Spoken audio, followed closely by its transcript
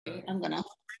I'm gonna.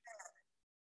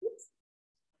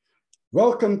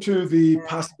 Welcome to the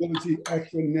Possibility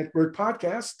Action Network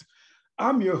podcast.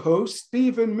 I'm your host,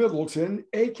 Stephen Middleton,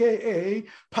 AKA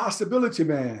Possibility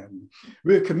Man.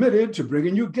 We're committed to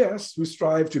bringing you guests who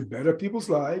strive to better people's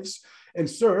lives and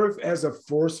serve as a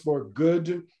force for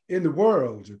good in the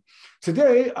world.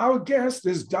 Today, our guest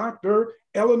is Dr.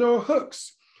 Eleanor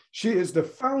Hooks. She is the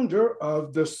founder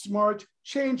of the Smart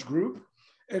Change Group,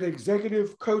 an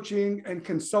executive coaching and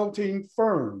consulting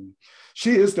firm.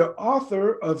 She is the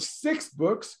author of 6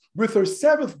 books, with her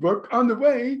 7th book on the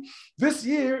way this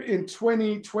year in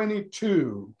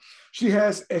 2022. She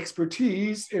has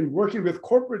expertise in working with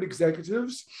corporate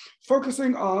executives,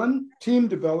 focusing on team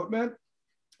development,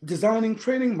 designing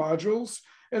training modules,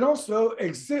 and also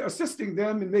assisting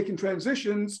them in making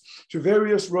transitions to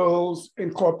various roles in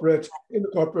the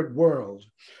corporate world.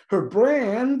 Her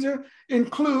brand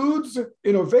includes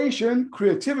innovation,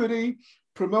 creativity,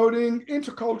 promoting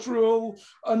intercultural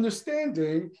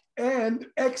understanding, and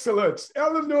excellence.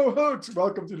 Eleanor Hooks,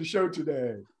 welcome to the show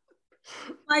today.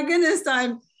 My goodness,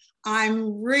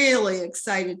 I'm really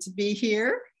excited to be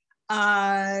here.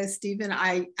 Stephen,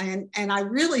 I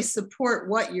really support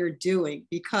what you're doing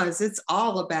because it's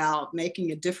all about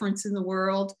making a difference in the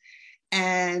world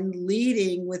and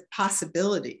leading with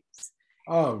possibilities.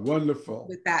 Oh, wonderful.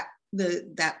 With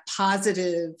that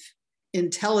positive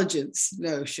intelligence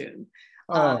notion.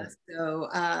 So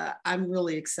I'm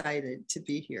really excited to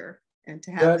be here and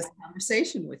to have this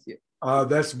conversation with you.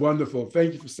 That's wonderful.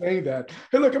 Thank you for saying that.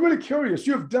 Hey, look, I'm really curious.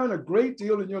 You've done a great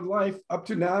deal in your life up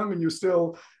to now, and you're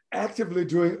still actively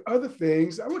doing other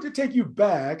things. I want to take you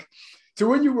back to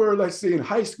when you were, let's say, in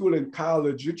high school and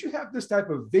college. Did you have this type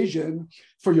of vision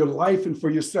for your life and for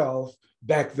yourself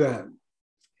back then?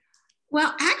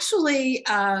 Well, actually,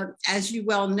 as you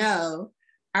well know,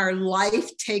 our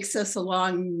life takes us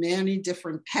along many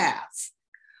different paths.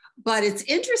 But it's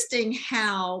interesting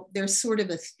how there's sort of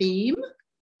a theme.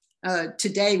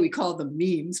 Today we call them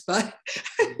memes, but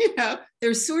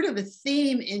there's sort of a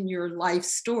theme in your life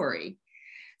story.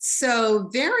 So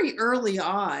very early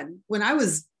on, when I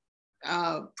was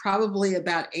probably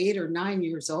about 8 or 9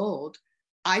 years old,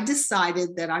 I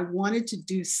decided that I wanted to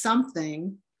do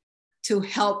something to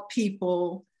help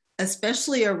people,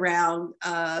 especially around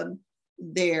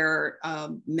their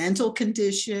mental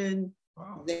condition,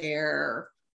 their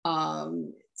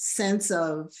sense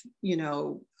of,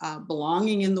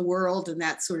 belonging in the world and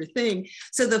that sort of thing.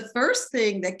 So the first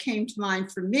thing that came to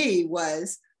mind for me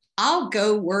was, I'll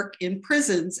go work in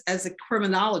prisons as a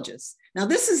criminologist. Now,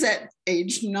 this is at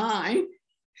age 9.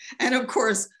 And of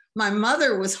course, my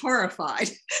mother was horrified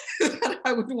that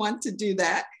I would want to do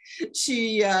that.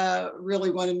 She really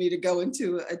wanted me to go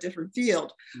into a different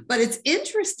field. But it's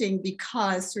interesting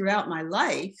because throughout my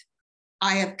life,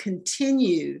 I have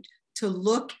continued to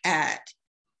look at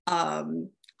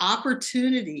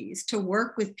opportunities to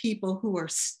work with people who are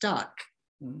stuck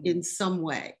in some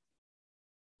way,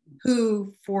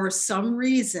 who for some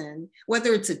reason,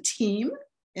 whether it's a team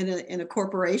in a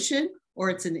corporation or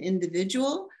it's an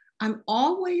individual, I'm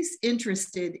always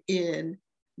interested in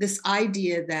this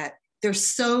idea that there's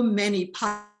so many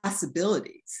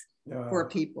possibilities for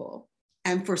people.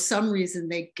 And for some reason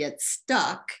they get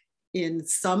stuck in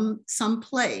some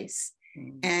place.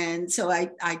 And so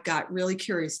I got really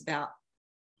curious about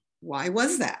why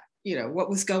was that? What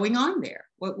was going on there?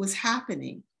 What was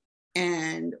happening?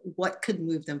 And what could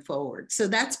move them forward? So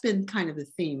that's been kind of the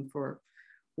theme for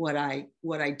what I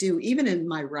do, even in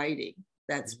my writing.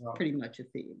 That's pretty much a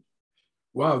theme.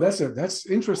 Wow, that's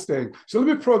interesting. So let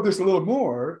me probe this a little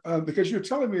more, because you're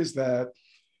telling me is that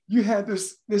you had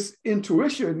this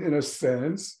intuition, in a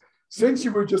sense, since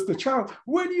you were just a child.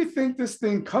 Where do you think this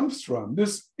thing comes from,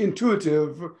 this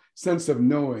intuitive sense of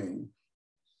knowing?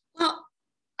 Well,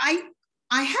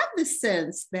 I have the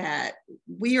sense that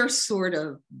we are sort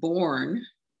of born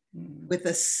with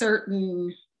a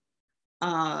certain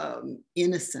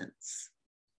innocence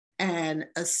and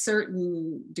a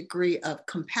certain degree of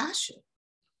compassion.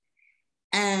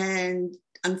 And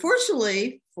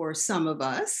unfortunately, for some of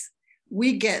us,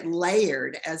 we get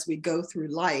layered as we go through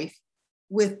life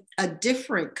with a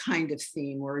different kind of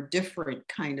theme or a different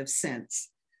kind of sense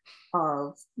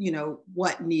of,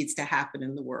 what needs to happen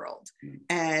in the world.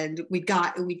 And we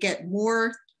get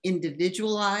more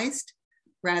individualized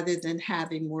rather than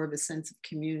having more of a sense of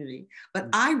community. But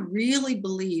I really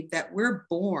believe that we're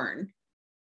born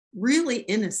really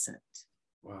innocent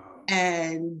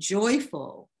and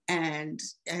joyful. And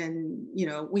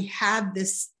we have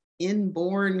this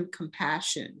inborn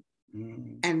compassion,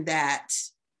 and that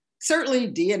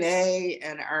certainly DNA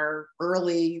and our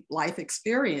early life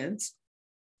experience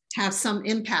have some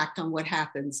impact on what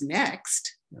happens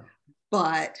next. Yeah.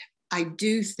 But I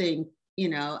do think,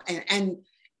 and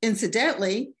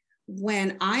incidentally,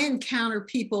 when I encounter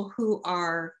people who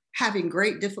are having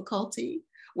great difficulty,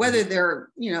 whether they're,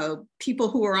 people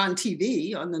who are on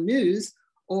TV, on the news,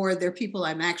 or they're people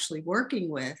I'm actually working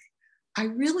with, I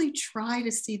really try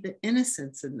to see the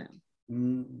innocence in them,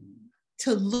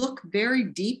 to look very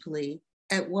deeply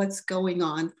at what's going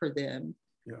on for them.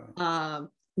 Yeah.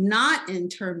 Not in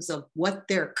terms of what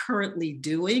they're currently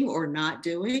doing or not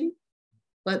doing,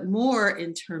 but more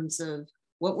in terms of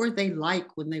what were they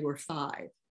like when they were 5?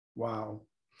 Wow.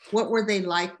 What were they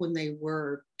like when they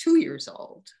were 2 years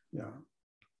old? Yeah.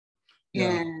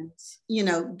 Yeah. And,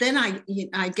 then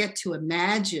I get to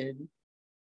imagine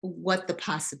what the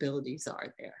possibilities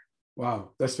are there.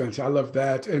 Wow, that's fantastic. I love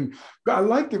that. And I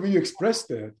like the way you expressed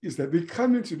that, is that we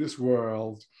come into this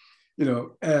world,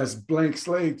 as blank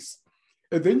slates.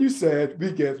 And then you said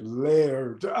we get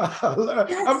layered. Yes.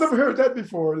 I've never heard that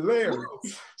before, layered.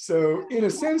 Yes. So in a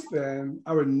sense then,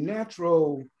 our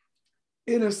natural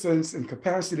innocence and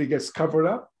capacity gets covered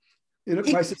up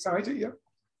by society. Yeah.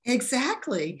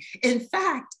 Exactly. In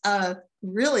fact,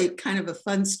 really kind of a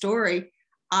fun story.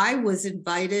 I was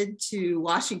invited to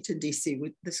Washington, D.C.,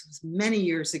 this was many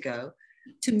years ago,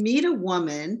 to meet a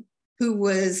woman who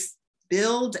was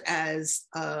billed as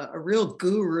a real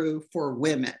guru for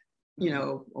women,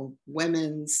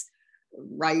 women's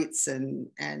rights and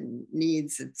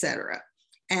needs, et cetera.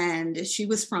 And she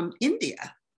was from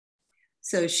India.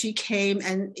 So she came,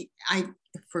 and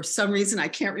for some reason, I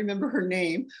can't remember her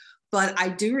name, but I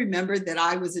do remember that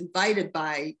I was invited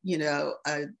by,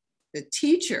 a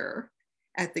teacher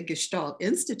at the Gestalt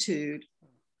Institute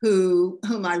whom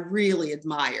I really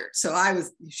admired. So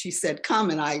she said, come,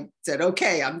 and I said,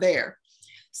 okay, I'm there.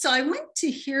 So I went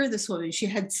to hear this woman. She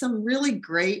had some really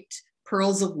great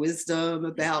pearls of wisdom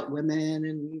about women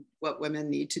and what women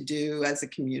need to do as a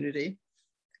community.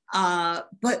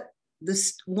 But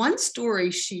this one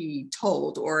story she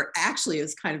told, or actually it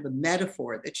was kind of a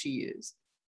metaphor that she used,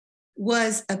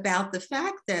 was about the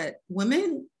fact that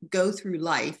women go through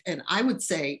life, and I would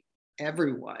say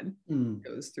everyone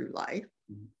goes through life.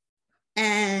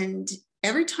 And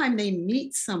every time they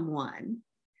meet someone,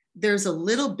 there's a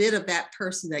little bit of that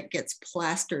person that gets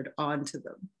plastered onto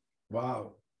them.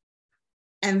 Wow.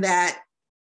 And that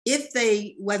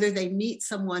whether they meet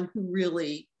someone who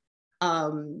really,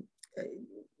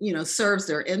 serves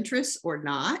their interests or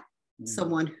not,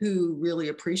 someone who really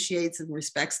appreciates and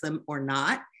respects them or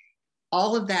not,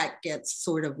 all of that gets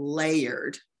sort of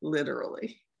layered,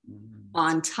 literally,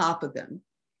 on top of them.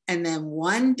 And then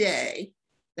one day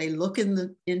they look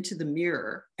into the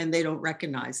mirror and they don't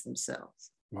recognize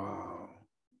themselves. Wow.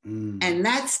 And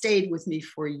that stayed with me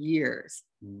for years.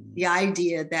 The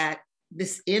idea that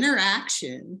this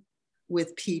interaction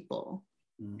with people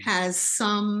has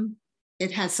some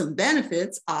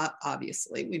benefits.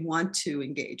 Obviously, we want to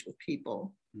engage with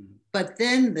people. But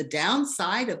then the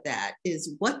downside of that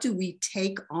is, what do we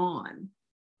take on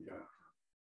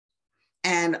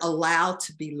and allow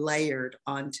to be layered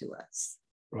onto us?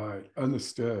 Right,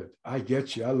 understood. I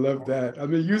get you. I love that. I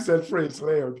mean, use that phrase,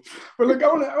 layered. But look, I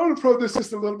want to probe this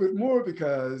just a little bit more,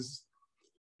 because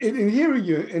in hearing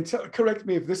you, and correct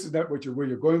me if this is not where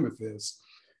you're going with this,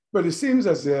 but it seems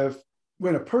as if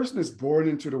when a person is born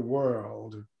into the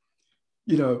world,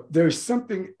 there's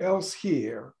something else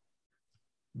here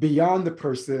beyond the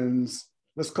person's,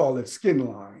 let's call it, skin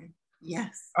line.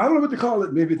 Yes. I don't know what to call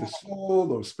it, maybe the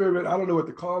soul or spirit, I don't know what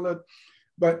to call it,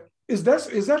 but is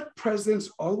that presence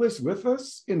always with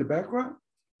us in the background?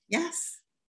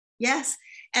 Yes.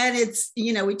 And it's,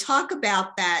 we talk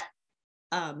about that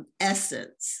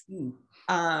essence.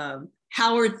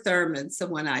 Howard Thurman,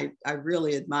 someone I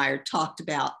really admired, talked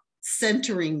about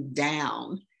centering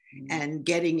down and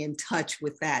getting in touch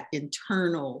with that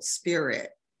internal spirit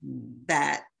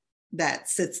that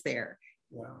sits there.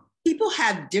 Wow. People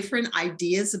have different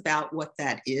ideas about what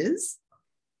that is.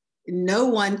 No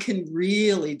one can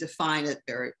really define it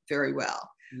very, very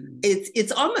well.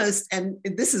 It's almost, and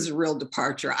this is a real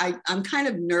departure, I'm kind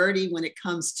of nerdy when it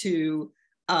comes to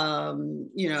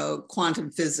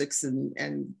quantum physics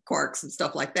and quarks and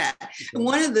stuff like that. Okay. And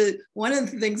one of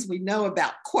the things we know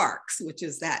about quarks, which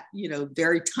is that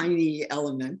very tiny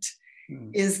element,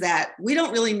 is that we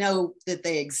don't really know that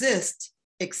they exist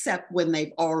except when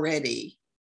they've already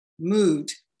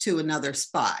moved to another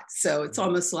spot. So it's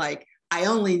almost like I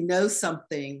only know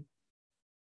something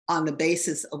on the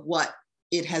basis of what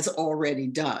it has already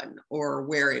done or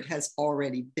where it has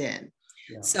already been.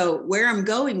 Yeah. So where I'm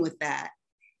going with that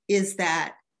is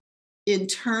that in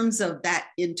terms of that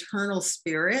internal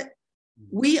spirit,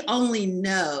 We only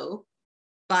know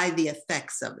by the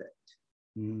effects of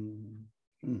it.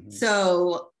 Mm-hmm.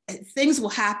 So things will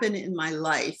happen in my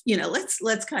life.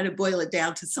 Let's kind of boil it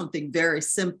down to something very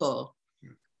simple.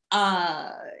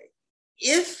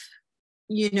 If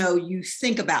you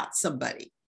think about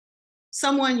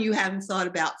someone you haven't thought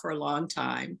about for a long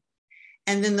time,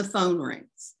 and then the phone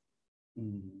rings.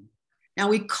 Mm-hmm. Now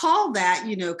we call that,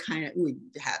 we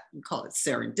call it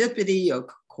serendipity or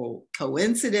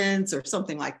coincidence or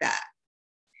something like that.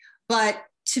 But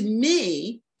to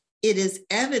me, it is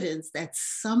evidence that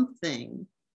something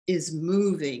is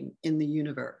moving in the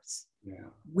universe. Yeah.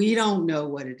 We don't know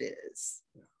what it is.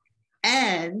 Yeah.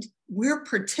 And we're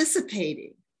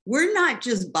participating. We're not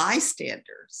just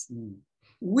bystanders. Mm.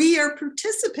 We are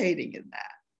participating in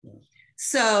that. Yeah.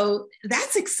 So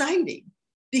that's exciting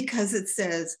because it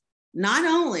says, not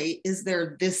only is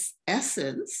there this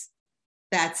essence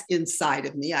that's inside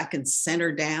of me, I can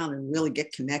center down and really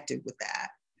get connected with that,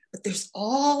 but there's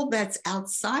all that's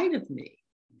outside of me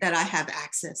that I have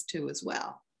access to as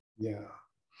well. Yeah.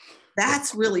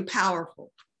 That's really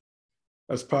powerful.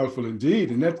 That's powerful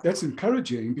indeed. And that's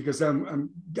encouraging, because I'm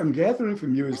gathering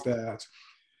from you is that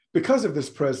because of this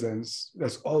presence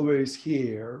that's always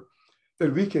here,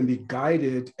 that we can be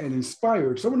guided and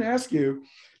inspired. So I want to ask you,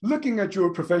 looking at your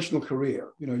professional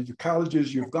career, your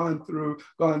colleges you've gone to,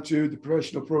 the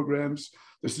professional programs,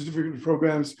 the certificate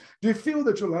programs, do you feel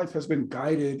that your life has been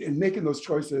guided in making those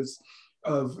choices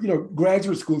of,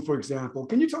 graduate school, for example?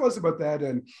 Can you tell us about that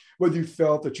and whether you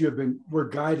felt that were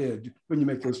guided when you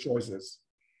make those choices?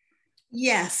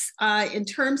 Yes, in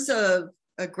terms of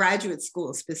a graduate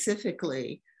school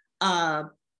specifically, and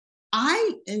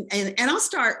I'll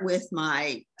start with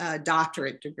my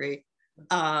doctorate degree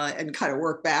and kind of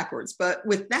work backwards. But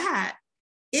with that,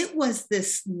 it was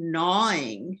this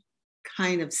gnawing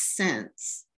kind of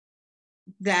sense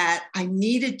that I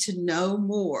needed to know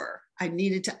more. I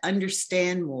needed to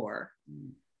understand more.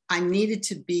 I needed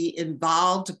to be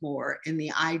involved more in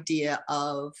the idea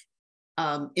of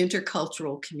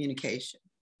intercultural communication.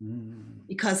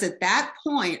 Because at that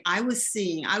point, I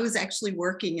was actually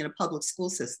working in a public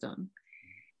school system,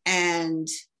 and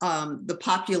the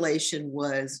population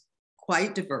was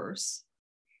quite diverse.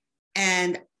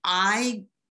 And I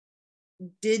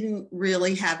didn't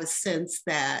really have a sense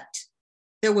that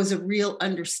there was a real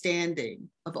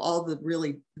understanding of all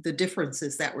the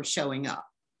differences that were showing up,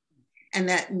 and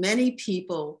that many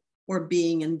people were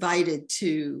being invited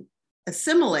to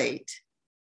assimilate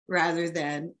rather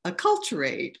than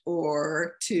acculturate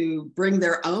or to bring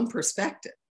their own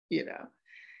perspective,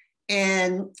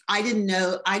 And I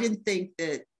didn't think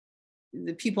that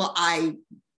the people I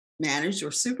managed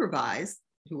or supervised,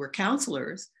 who were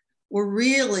counselors, were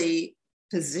really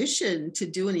positioned to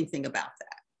do anything about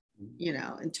that,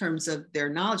 in terms of their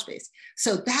knowledge base.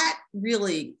 So that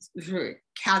really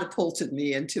catapulted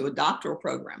me into a doctoral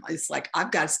program. It's like,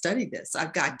 I've got to study this.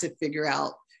 I've got to figure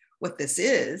out what this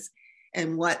is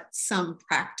and what some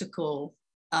practical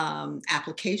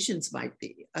applications might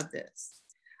be of this.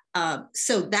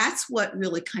 So that's what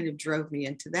really kind of drove me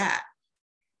into that.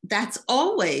 That's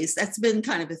been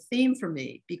kind of a theme for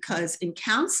me, because in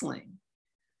counseling,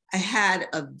 I had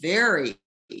a very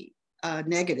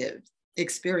negative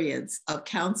experience of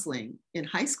counseling in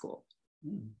high school.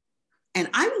 And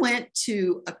I went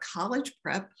to a college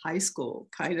prep high school,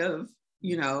 kind of,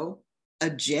 a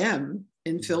gem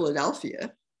in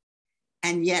Philadelphia.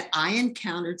 And yet I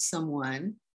encountered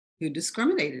someone who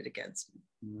discriminated against me.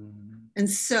 And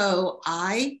so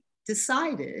I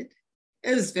decided,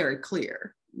 it was very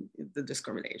clear, the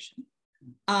discrimination.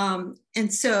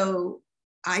 And so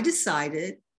I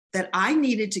decided that I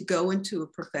needed to go into a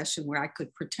profession where I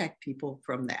could protect people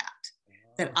from that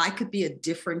I could be a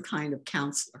different kind of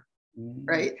counselor,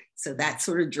 right? So that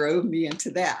sort of drove me into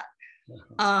that.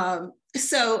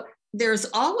 So there's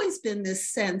always been this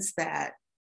sense that,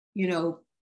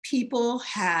 people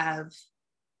have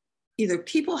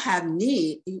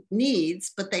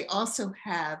needs, but they also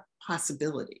have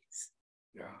possibilities.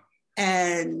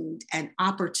 And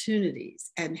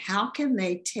opportunities. And how can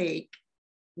they take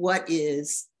what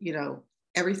is,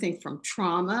 everything from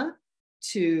trauma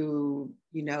to,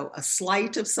 a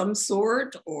slight of some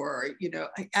sort, or,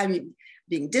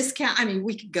 being discounted.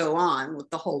 We could go on with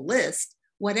the whole list.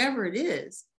 Whatever it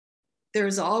is,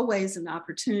 there's always an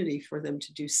opportunity for them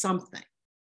to do something,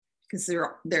 because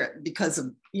because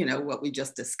of, what we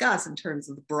just discussed in terms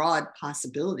of the broad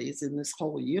possibilities in this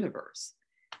whole universe.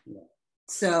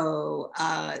 So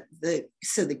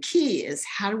the key is,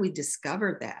 how do we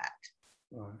discover that?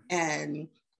 And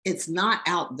it's not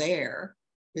out there,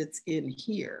 it's in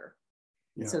here.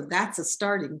 So that's a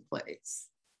starting place.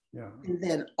 Yeah. And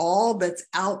then all that's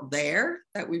out there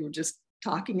that we were just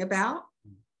talking about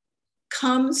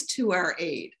comes to our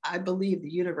aid. I believe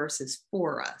the universe is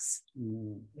for us,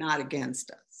 not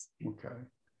against us. Okay.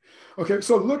 Okay,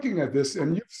 so looking at this,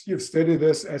 and you've studied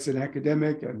this as an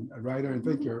academic and a writer and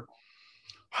thinker,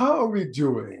 how are we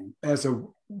doing as a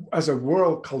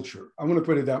world culture? I want to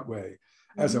put it that way,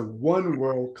 as a one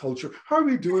world culture. How are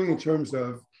we doing in terms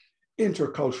of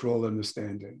intercultural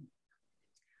understanding?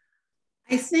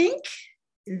 I think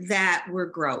that we're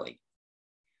growing.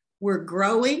 We're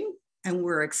growing and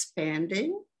we're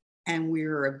expanding and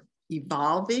we're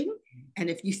evolving. And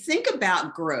if you think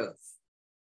about growth,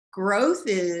 growth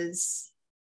is,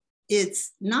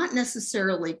 it's not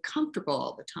necessarily comfortable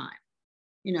all the time.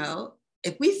 You know,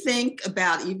 if we think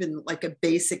about even like a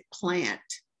basic plant,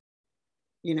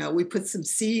 you know, we put some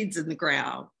seeds in the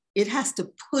ground, it has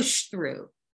to push through,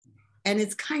 and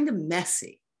it's kind of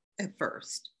messy at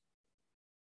first.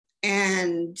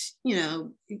 And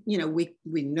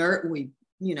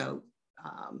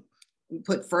we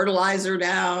put fertilizer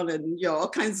down, and all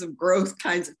kinds of growth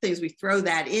kinds of things. We throw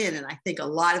that in, and I think a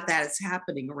lot of that is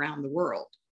happening around the world.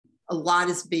 A lot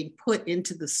is being put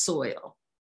into the soil.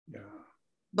 Yeah.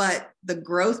 But the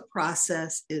growth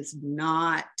process is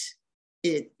not.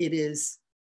 It is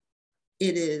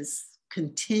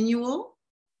continual,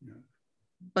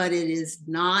 but it is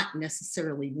not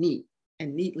necessarily neat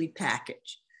and neatly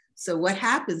packaged. So what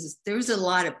happens is there's a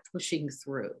lot of pushing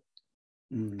through,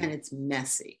 and it's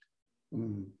messy.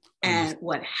 And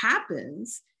what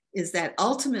happens is that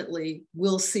ultimately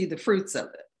we'll see the fruits of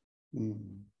it.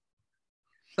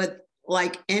 But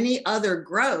like any other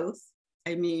growth,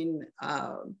 I mean,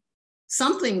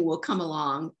 something will come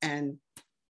along and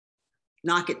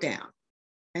knock it down.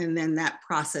 And then that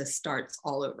process starts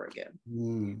all over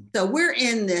again. So we're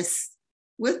in this,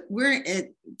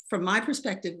 from my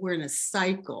perspective, we're in a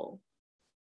cycle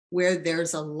where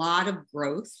there's a lot of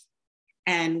growth.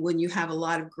 And when you have a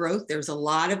lot of growth, there's a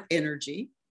lot of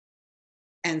energy.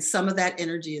 And some of that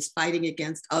energy is fighting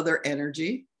against other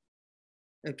energy.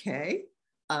 Okay.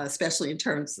 Especially in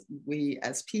terms, we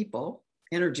as people,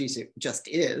 energy just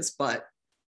is, but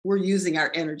we're using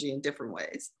our energy in different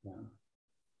ways. Yeah.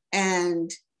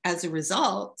 And as a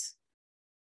result,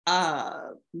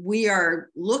 we are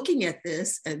looking at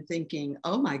this and thinking,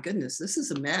 oh my goodness, this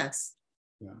is a mess.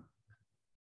 Yeah.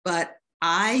 But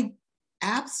I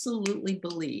absolutely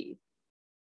believe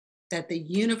that the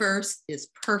universe is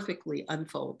perfectly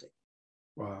unfolding.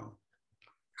 Wow.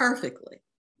 Perfectly.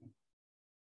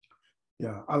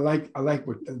 Yeah, I like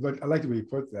the way you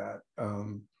put that,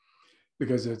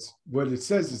 because it's what it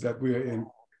says is that we are in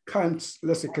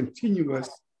continuous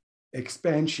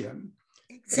expansion.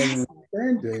 Exactly. And in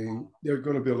expanding, there's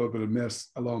going to be a little bit of mess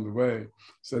along the way.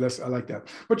 So I like that.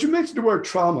 But you mentioned the word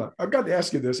trauma. I've got to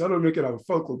ask you this. I don't make it our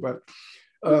focal, but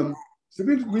so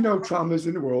we know trauma is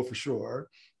in the world for sure.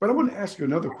 But I want to ask you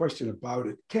another question about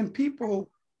it. Can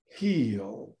people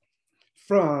heal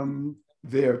from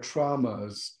their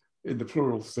traumas in the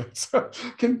plural sense?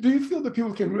 Do you feel that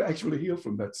people can actually heal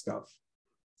from that stuff?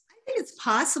 I think it's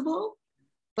possible,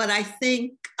 but I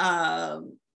think,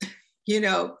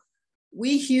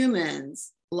 we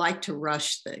humans like to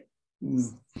rush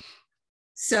things.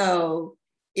 So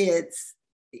if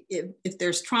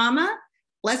there's trauma,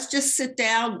 let's just sit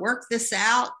down, work this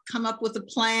out, come up with a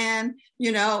plan,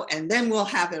 and then we'll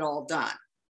have it all done.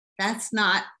 That's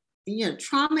not,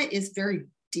 trauma is very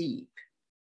deep.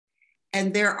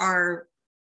 And there are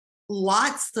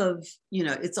lots of,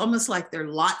 it's almost like there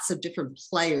are lots of different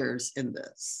players in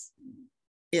this,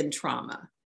 in trauma.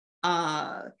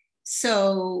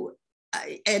 So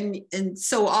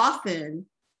often,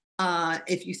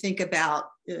 if you think about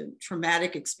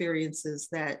traumatic experiences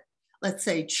that, let's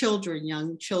say,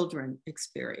 young children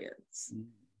experience,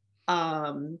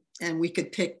 and we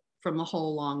could pick from a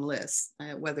whole long list,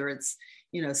 whether it's,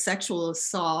 sexual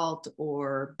assault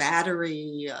or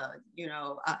battery,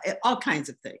 all kinds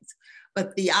of things.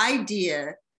 But the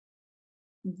idea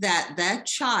that that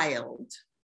child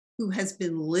who has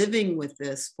been living with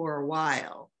this for a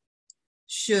while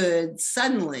should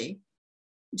suddenly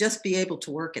just be able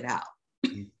to work it out.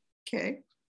 Okay.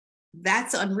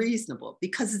 That's unreasonable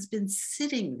because it's been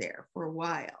sitting there for a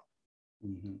while.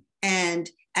 And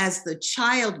as the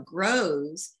child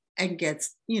grows and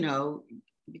gets,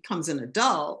 becomes an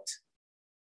adult,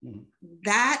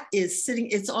 that is sitting,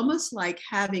 it's almost like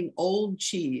having old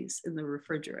cheese in the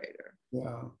refrigerator.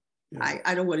 Wow. Yeah.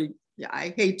 I don't want to,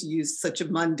 I hate to use such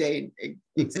a mundane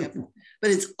example,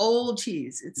 but it's old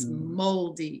cheese. It's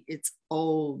moldy, it's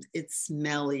old, it's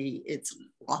smelly, it's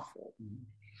awful.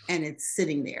 And it's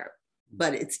sitting there,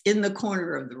 but it's in the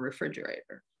corner of the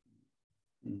refrigerator.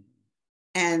 Mm.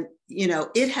 And, you know,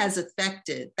 it has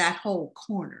affected that whole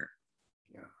corner.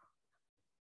 Yeah.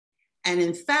 And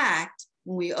in fact,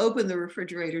 when we open the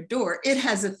refrigerator door, it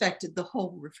has affected the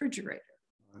whole refrigerator.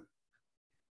 Right.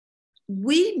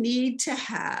 We need to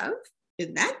have,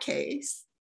 in that case,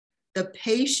 the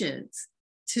patience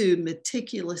to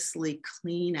meticulously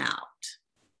clean out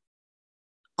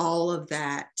all of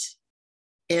that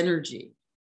energy.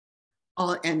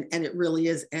 And it really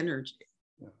is energy.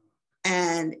 Yeah.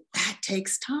 And that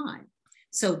takes time.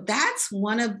 So that's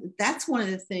one of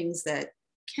the things that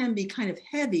can be kind of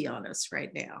heavy on us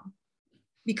right now,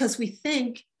 because we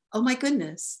think, oh my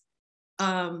goodness,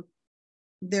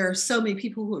 there are so many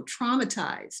people who are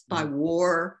traumatized by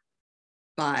war,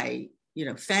 by, you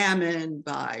know, famine,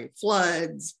 by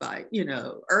floods, by, you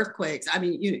know, earthquakes. I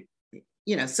mean,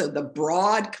 you know, so the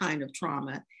broad kind of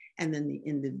trauma, and then the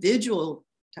individual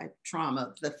type of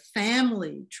trauma, the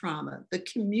family trauma, the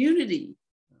community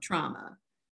trauma,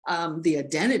 the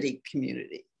identity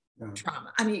community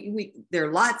trauma. I mean, there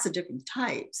are lots of different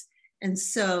types. And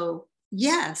so,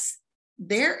 yes,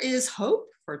 there is hope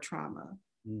for trauma,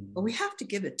 but we have to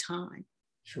give it time.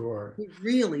 Sure. We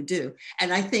really do.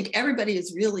 And I think everybody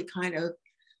is really kind of,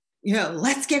 you know,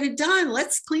 let's get it done.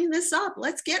 Let's clean this up.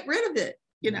 Let's get rid of it.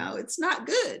 You know, it's not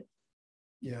good.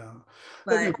 Yeah.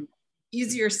 But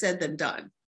easier said than done.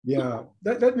 Yeah.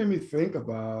 That made me think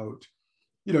about,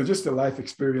 you know, just the life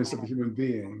experience of a human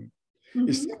being. Mm-hmm.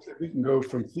 It seems that we can go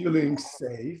from feeling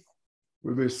safe,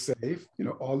 where we're safe, you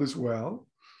know, all is well.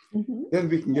 Mm-hmm. Then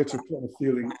we can get to a point of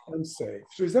feeling unsafe.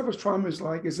 So is that what trauma is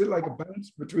like? Is it like a balance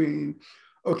between,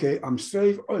 okay, I'm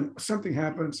safe, oh, something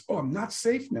happens, oh, I'm not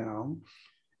safe now.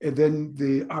 And then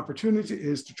the opportunity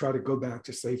is to try to go back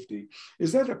to safety.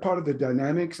 Is that a part of the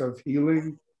dynamics of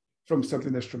healing from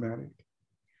something that's traumatic?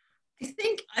 I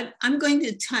think I'm going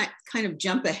to kind of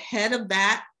jump ahead of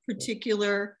that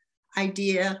particular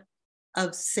idea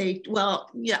of safety. Well,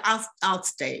 yeah, I'll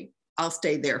stay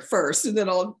there first, and then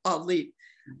I'll leave.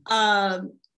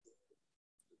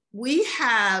 We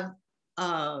have,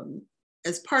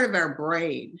 as part of our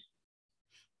brain,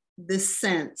 this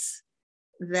sense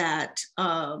that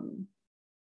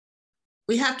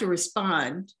we have to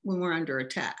respond when we're under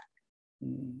attack,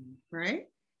 right?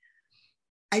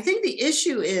 I think the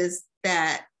issue is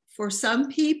that for some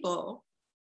people,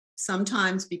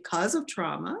 sometimes because of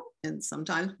trauma and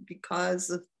sometimes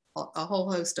because of a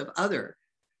whole host of other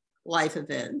life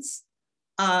events,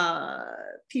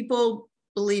 people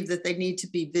believe that they need to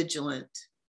be vigilant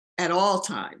at all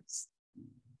times.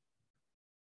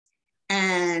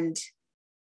 And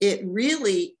it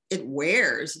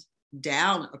wears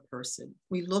down a person.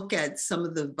 We look at some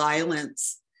of the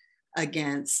violence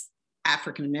against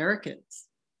African Americans,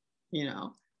 you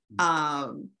know.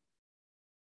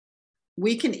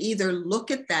 We can either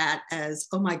look at that as,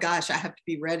 oh my gosh, I have to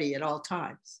be ready at all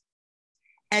times.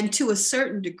 And to a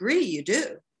certain degree, you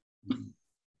do.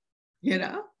 You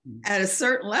know, at a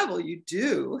certain level, you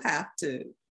do have to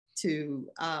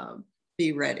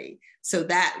be ready. So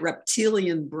that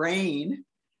reptilian brain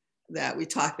that we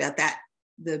talked about, that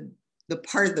the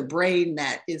part of the brain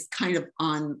that is kind of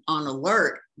on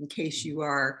alert in case you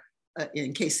are,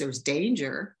 in case there's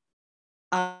danger,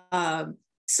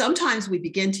 sometimes we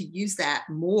begin to use that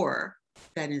more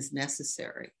than is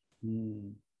necessary.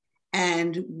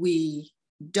 And we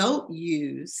don't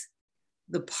use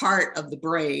the part of the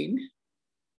brain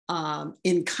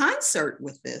in concert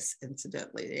with this,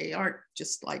 incidentally. They aren't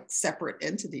just like separate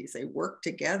entities, they work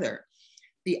together.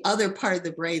 The other part of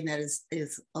the brain that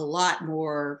is a lot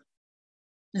more,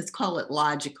 let's call it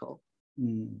logical,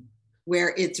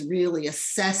 where it's really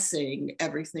assessing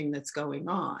everything that's going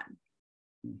on.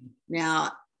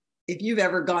 Now, if you've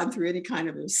ever gone through any kind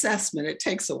of assessment, it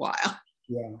takes a while,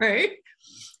 right?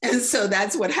 And so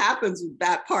that's what happens with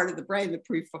that part of the brain, the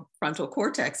prefrontal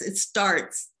cortex. It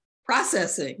starts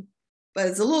processing, but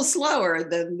it's a little slower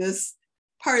than this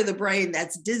part of the brain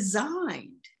that's designed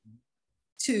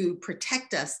to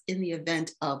protect us in the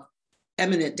event of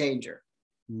imminent danger,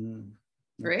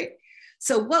 right?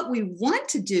 So what we want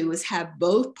to do is have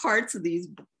both parts of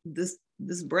this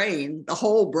brain, the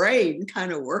whole brain,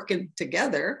 kind of working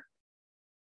together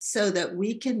so that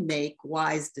we can make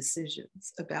wise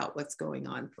decisions about what's going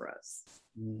on for us.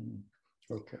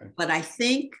 Okay. But I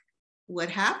think what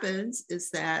happens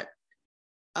is that,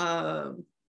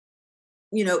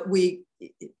 you know,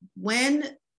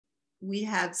 when we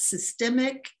have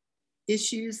systemic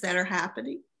issues that are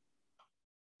happening,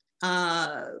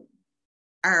 the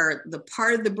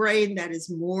part of the brain that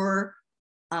is more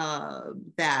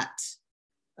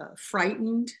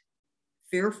frightened,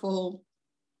 fearful,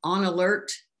 on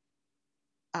alert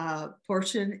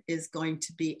portion is going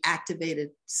to be activated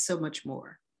so much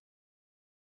more.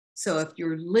 So if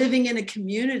you're living in a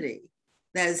community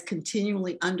that is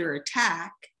continually under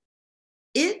attack,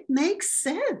 it makes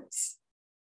sense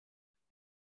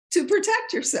to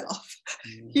protect yourself,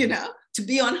 to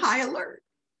be on high alert.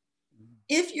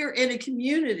 If you're in a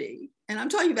community, and I'm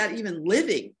talking about even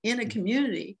living in a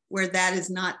community where that is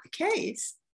not the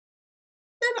case,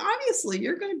 then obviously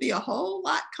you're going to be a whole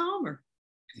lot calmer.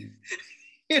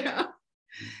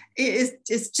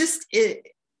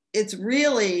 It's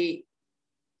really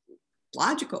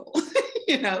logical.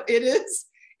 It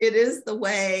is the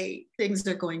way things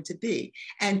are going to be.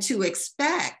 And to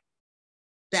expect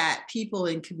that people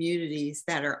in communities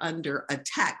that are under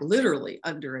attack, literally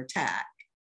under attack,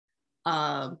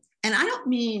 and I don't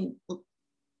mean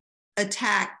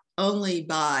attack only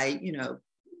by,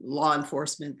 law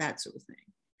enforcement, that sort of thing.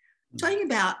 I'm talking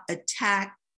about an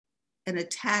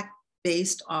attack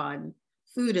based on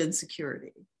food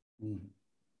insecurity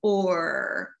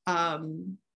or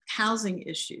housing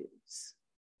issues.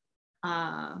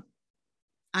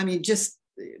 Just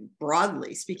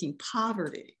broadly speaking,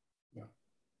 poverty. Yeah.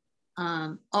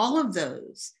 All of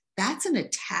those, that's an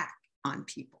attack on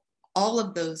people. All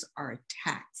of those are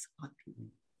attacks on people.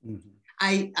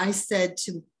 Mm-hmm. I said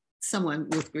to someone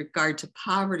with regard to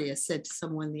poverty, I said to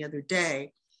someone the other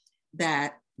day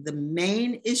that the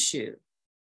main issue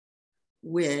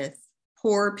with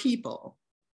poor people,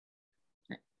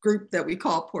 a group that we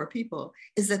call poor people,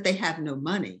 is that they have no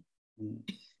money. Mm.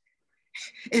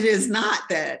 It is not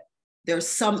that there's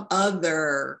some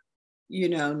other,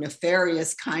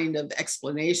 nefarious kind of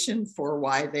explanation for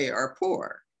why they are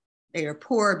poor. They are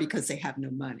poor because they have no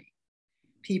money.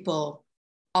 People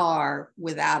are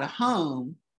without a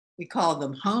home. We call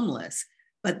them homeless,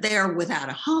 but they're without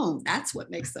a home. That's what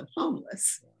makes them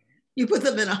homeless. You put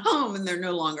them in a home and they're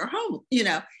no longer home.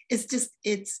 And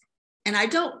I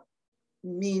don't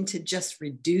mean to just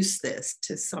reduce this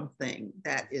to something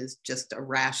that is just a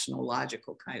rational,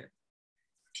 logical kind of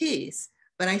piece,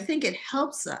 but I think it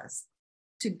helps us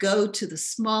to go to the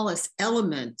smallest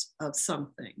element of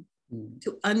something,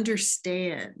 to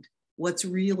understand what's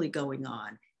really going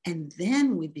on. And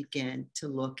then we begin to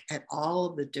look at all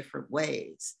of the different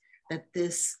ways that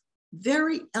this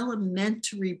very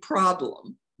elementary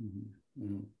problem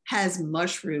has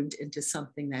mushroomed into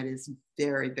something that is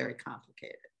very, very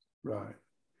complicated. Right.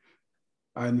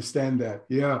 I understand that.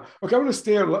 Yeah. Okay, I want to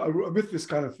stay with this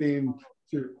kind of theme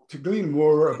to glean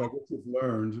more about what you've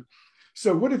learned.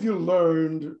 So what have you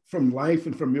learned from life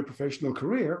and from your professional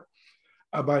career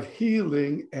about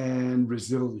healing and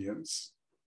resilience?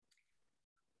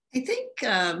 I think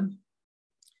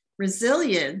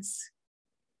resilience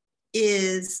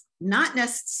is not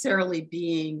necessarily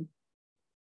being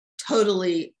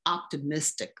totally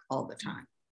optimistic all the time,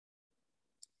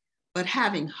 but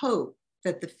having hope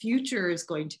that the future is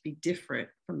going to be different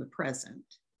from the present.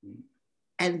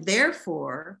 And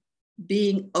therefore,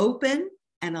 being open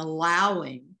and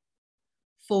allowing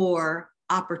for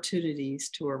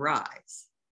opportunities to arise.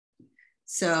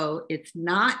 So it's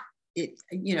not,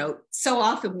 so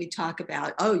often we talk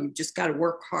about, oh, you just got to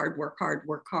work hard, work hard,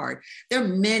 work hard. There are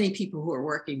many people who are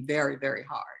working very, very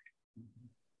hard.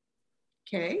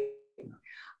 Okay.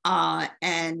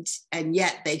 And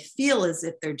yet they feel as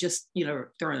if they're just,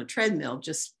 they're on a treadmill,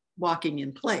 just walking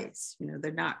in place.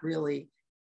 They're not really,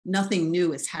 nothing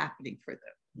new is happening for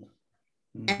them.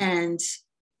 Mm-hmm. And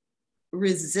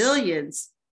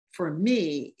resilience for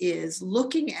me is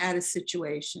looking at a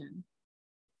situation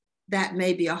that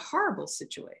may be a horrible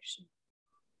situation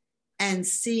and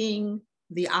seeing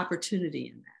the opportunity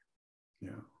in that.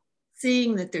 Yeah.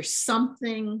 Seeing that there's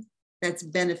something that's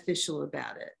beneficial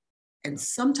about it. And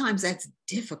sometimes that's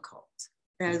difficult.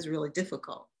 That is really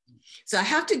difficult. So I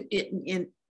have to,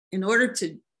 in order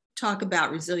to talk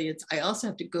about resilience, I also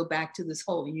have to go back to this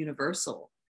whole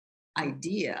universal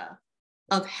idea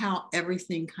of how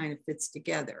everything kind of fits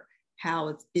together.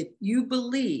 How if you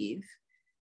believe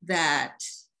that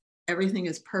everything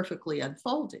is perfectly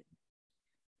unfolding,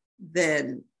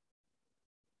 then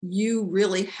you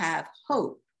really have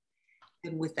hope.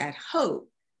 And with that hope,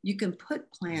 you can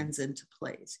put plans into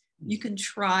place. You can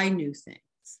try new things.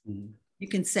 Mm-hmm. You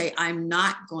can say, I'm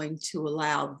not going to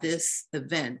allow this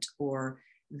event or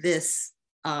this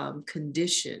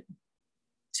condition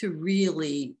to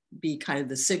really be kind of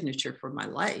the signature for my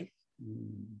life.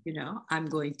 Mm-hmm. I'm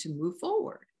going to move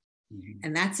forward. Mm-hmm.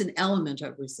 And that's an element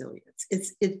of resilience.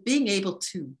 It's being able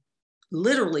to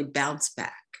literally bounce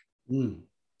back.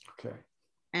 Okay.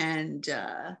 And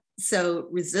so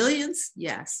resilience,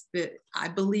 yes, but I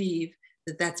believe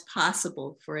that that's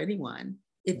possible for anyone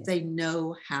if they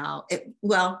know how.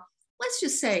 Well, let's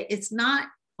just say it's not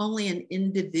only an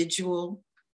individual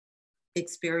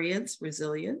experience,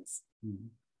 resilience. Mm-hmm.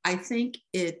 I think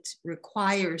it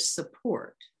requires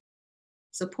support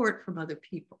from other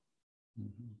people.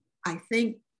 Mm-hmm. I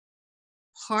think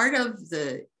part of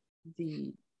the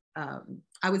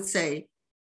I would say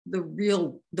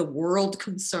the world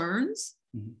concerns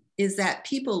mm-hmm. is that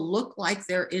people look like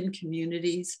they're in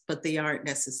communities, but they aren't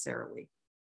necessarily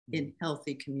mm-hmm. in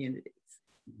healthy communities.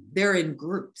 Mm-hmm. They're in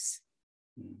groups.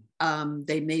 Mm-hmm.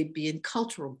 They may be in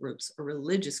cultural groups or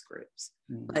religious groups.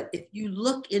 Mm-hmm. But if you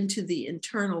look into the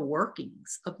internal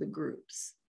workings of the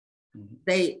groups,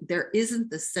 mm-hmm. there isn't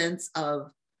the sense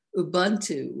of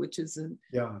Ubuntu, which is an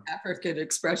African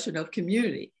expression of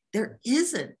community. There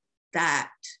isn't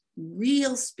that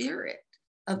real spirit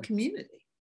of community.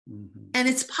 Mm-hmm. And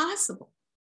it's possible.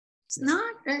 It's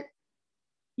not that,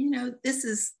 this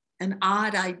is an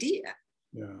odd idea.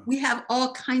 Yeah. We have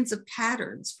all kinds of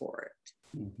patterns for it,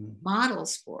 mm-hmm.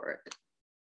 models for it.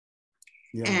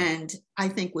 Yeah. And I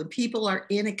think when people are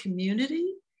in a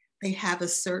community, they have a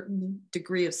certain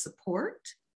degree of support,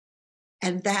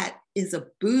 and that is a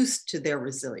boost to their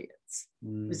resilience.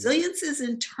 Mm. Resilience is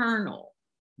internal,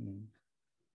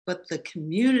 but the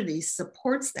community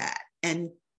supports that and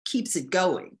keeps it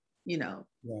going,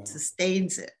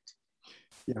 sustains it.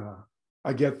 Yeah,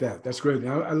 I get that. That's great.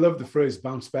 I love the phrase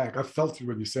bounce back. I felt it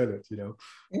when you said it,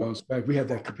 bounce back. We have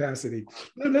that capacity.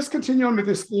 Let's continue on with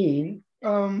this theme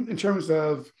in terms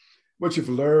of what you've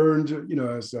learned,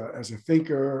 as a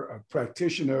thinker, a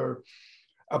practitioner,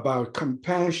 about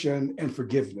compassion and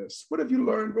forgiveness. What have you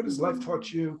learned? What has life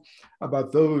taught you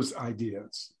about those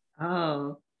ideas?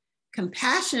 Oh,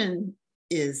 compassion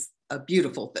is a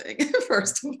beautiful thing,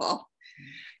 first of all.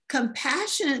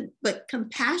 Compassion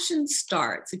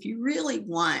starts, if you really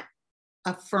want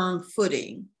a firm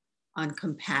footing on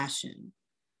compassion,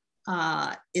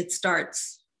 it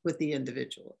starts with the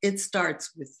individual. It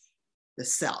starts with the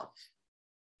self.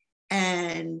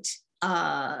 And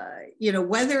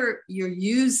whether you're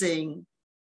using,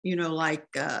 like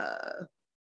the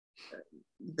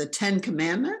 10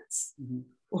 Commandments, mm-hmm.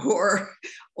 or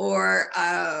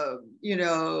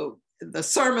the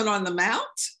Sermon on the Mount,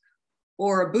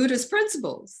 or Buddhist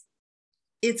principles,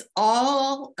 it's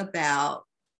all about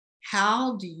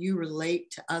how do you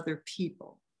relate to other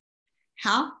people?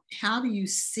 How do you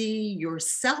see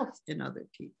yourself in other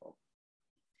people?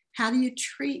 How do you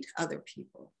treat other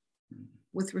people?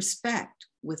 With respect,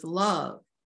 with love,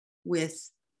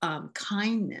 with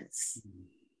kindness,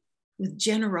 with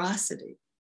generosity.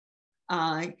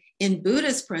 In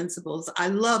Buddhist principles, I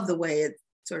love the way it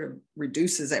sort of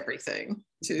reduces everything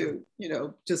to,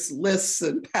 just lists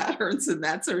and patterns and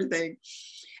that sort of thing.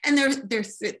 And there's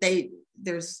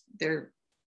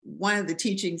one of the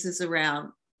teachings is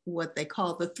around what they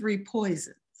call the 3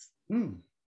 poisons.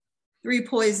 3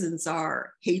 poisons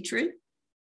are hatred,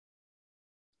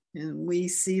 and we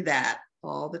see that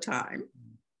all the time.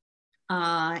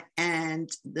 And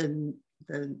the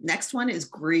next one is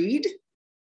greed.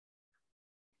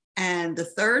 And the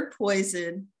third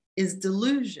poison is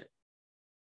delusion.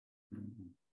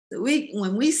 So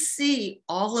when we see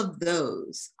all of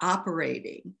those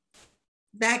operating,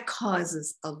 that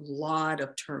causes a lot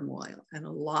of turmoil and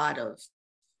a lot of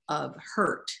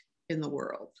hurt in the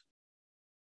world.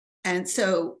 And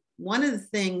so one of the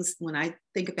things when I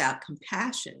think about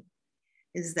compassion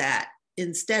is that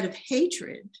instead of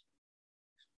hatred,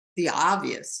 the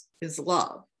obvious is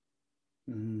love,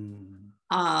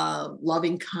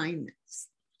 loving kindness.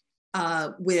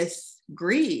 With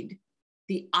greed,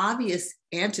 the obvious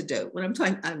antidote, what I'm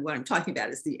talking about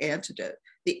is the antidote.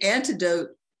 The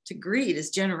antidote to greed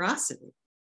is generosity.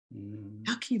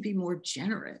 How can you be more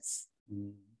generous?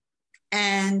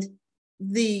 And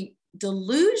the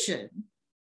delusion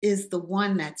is the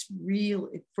one that's real,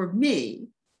 for me,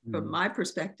 from my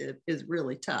perspective, is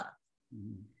really tough.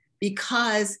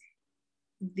 Because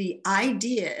the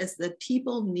idea is that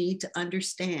people need to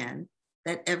understand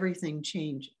that everything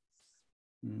changes.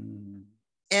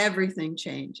 Everything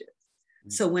changes.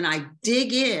 So when I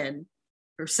dig in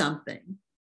for something,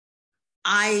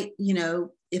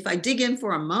 if I dig in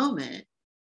for a moment,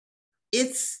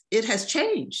 it has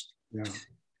changed. Yeah.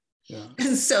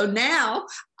 And so now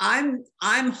I'm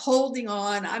holding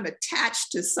on, I'm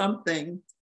attached to something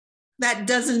that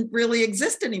doesn't really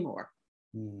exist anymore.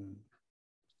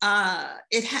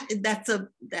 That's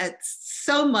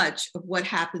so much of what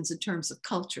happens in terms of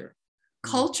culture.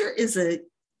 Culture is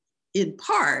in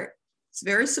part, it's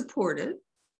very supportive.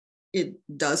 It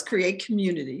does create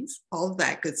communities, all of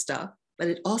that good stuff, but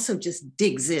it also just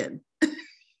digs in.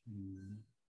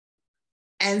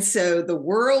 And so the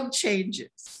world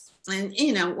changes. And,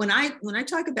 you know, when I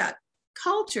talk about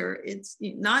culture, it's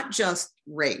not just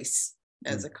race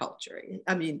as a culture.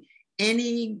 I mean,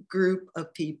 any group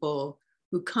of people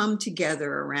who come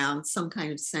together around some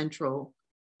kind of central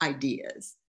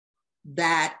ideas,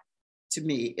 that to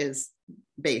me is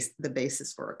the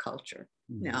basis for a culture.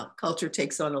 Now, culture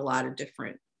takes on a lot of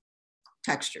different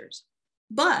textures,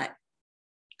 but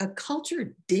a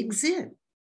culture digs in.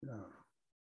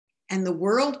 And the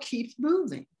world keeps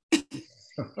moving.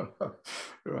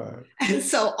 Right. And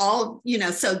so all, you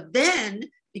know, so then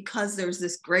because there's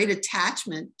this great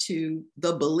attachment to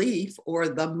the belief or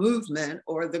the movement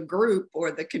or the group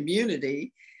or the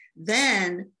community,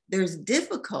 then there's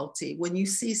difficulty when you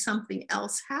see something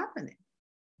else happening.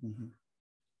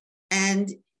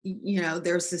 And, you know,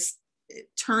 there's this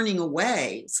turning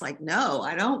away. It's like, no,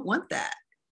 I don't want that.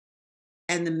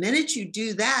 And the minute you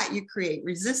do that, you create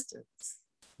resistance.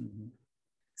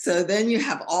 So then you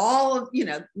have all of, you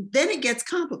know, then it gets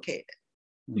complicated.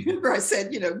 Remember I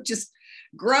said, you know, just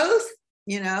growth,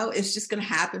 you know, it's just going to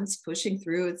happen, it's pushing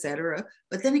through, et cetera.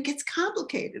 But then it gets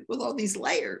complicated with all these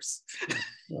layers.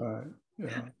 Right.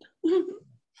 Yeah.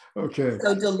 Okay.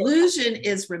 So delusion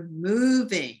is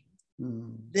removing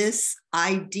this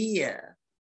idea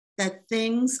that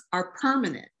things are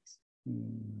permanent.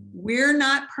 We're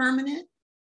not permanent.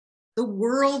 The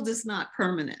world is not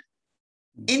permanent.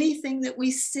 Anything that we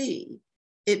see,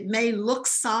 it may look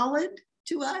solid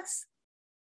to us,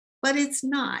 but it's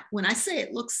not. When I say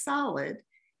it looks solid,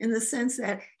 in the sense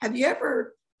that, have you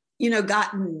ever, you know,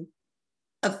 gotten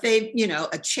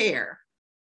a chair,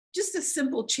 just a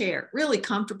simple chair, really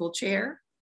comfortable chair,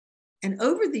 and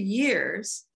over the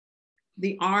years,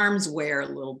 the arms wear a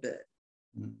little bit,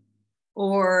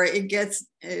 or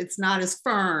it's not as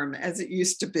firm as it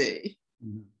used to be.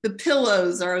 The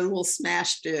pillows are a little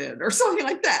smashed in or something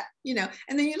like that, you know,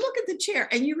 and then you look at the chair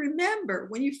and you remember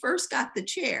when you first got the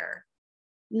chair,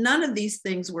 none of these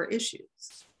things were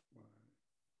issues.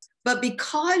 But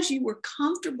because you were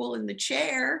comfortable in the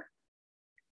chair,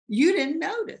 you didn't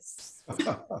notice.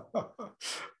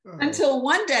 Until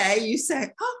one day you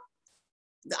say, oh,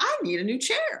 I need a new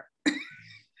chair,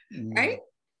 right?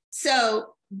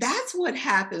 So that's what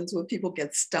happens when people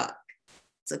get stuck.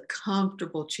 It's a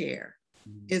comfortable chair.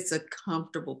 It's a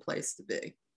comfortable place to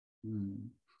be.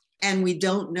 And we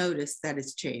don't notice that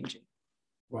it's changing.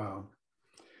 Wow,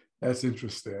 that's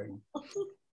interesting.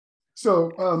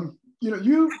 So, you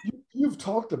know, you've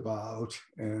talked about,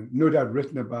 and no doubt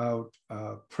written about,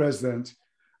 present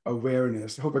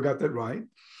awareness. I hope I got that right.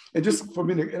 And just for a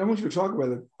minute, and I want you to talk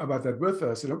about that with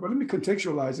us. But let me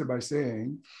contextualize it by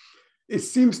saying, it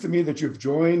seems to me that you've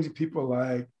joined people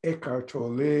like Eckhart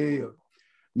Tolle,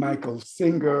 Michael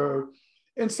Singer,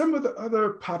 and some of the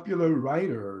other popular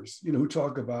writers, you know, who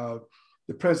talk about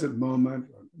the present moment,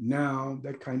 now,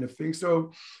 that kind of thing.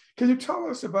 So can you tell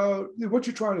us about what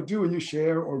you're trying to do when you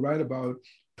share or write about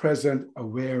present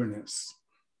awareness,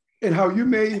 and how you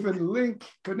may even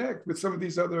connect with some of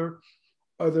these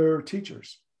other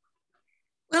teachers?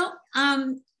 Well,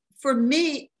 for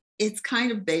me, it's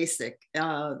kind of basic,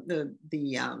 the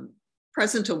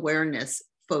present awareness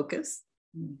focus,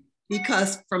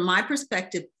 because from my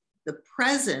perspective, the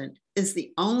present is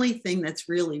the only thing that's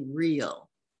really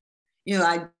real. You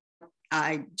know,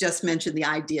 I just mentioned the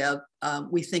idea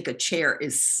of we think a chair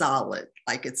is solid,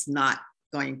 like it's not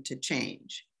going to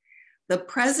change. The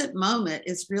present moment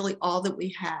is really all that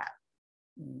we have.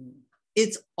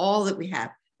 It's all that we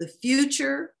have. The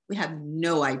future, we have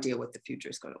no idea what the future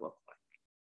is going to look like.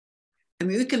 I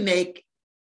mean, we can make,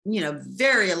 you know,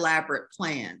 very elaborate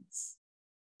plans.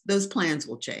 Those plans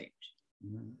will change.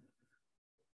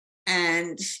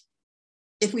 And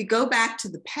if we go back to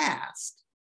the past,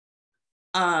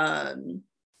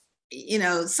 you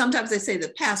know, sometimes they say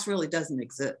the past really doesn't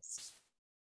exist.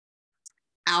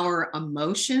 Our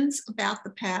emotions about the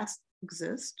past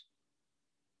exist.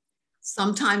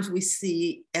 Sometimes we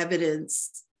see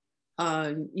evidence,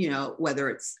 you know, whether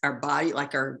it's our body,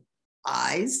 like our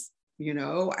eyes, you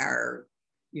know, our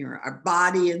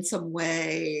body in some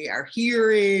way, our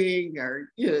hearing, our,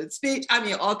 you know, speech, I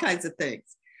mean, all kinds of things.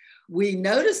 We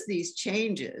notice these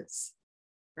changes,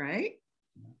 right?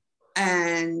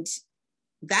 And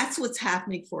that's what's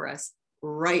happening for us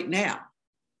right now.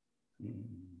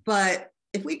 But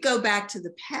if we go back to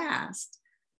the past,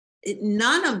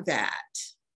 none of that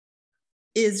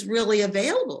is really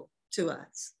available to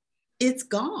us. It's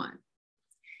gone.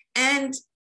 And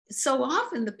so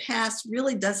often the past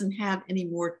really doesn't have any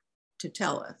more to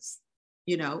tell us,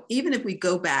 you know, even if we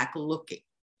go back looking.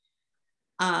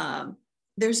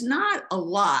 There's not a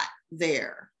lot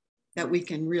there that we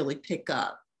can really pick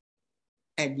up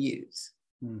and use.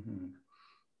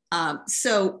 Mm-hmm.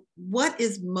 So what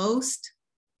is most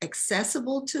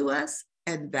accessible to us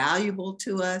and valuable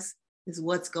to us is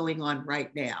what's going on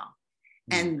right now.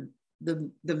 And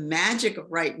the magic of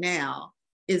right now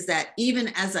is that even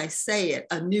as I say it,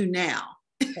 a new now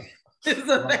is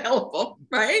available,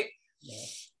 right? Yeah.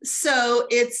 So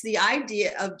it's the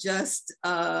idea of just,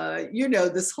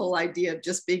 this whole idea of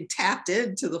just being tapped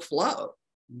into the flow.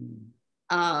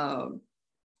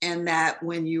 And that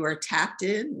when you are tapped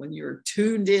in, when you're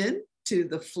tuned in to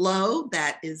the flow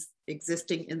that is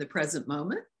existing in the present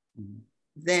moment,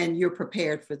 then you're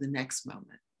prepared for the next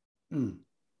moment.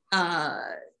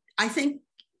 I think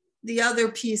the other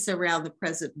piece around the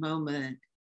present moment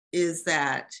is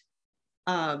that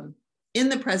in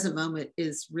the present moment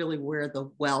is really where the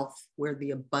wealth, where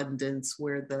the abundance,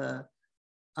 where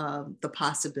the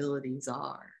possibilities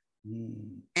are.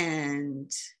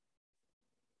 And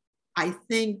I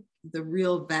think the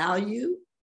real value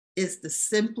is to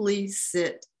simply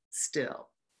sit still,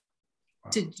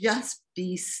 to just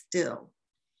be still,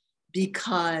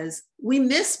 because we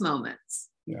miss moments.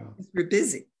 Yeah. We're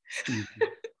busy.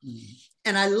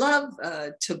 And I love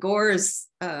Tagore's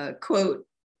quote.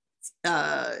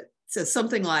 Says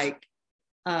something like,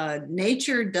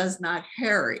 nature does not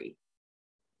hurry,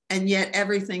 and yet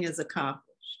everything is accomplished.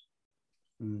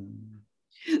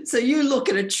 So you look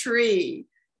at a tree,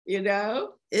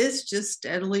 it's just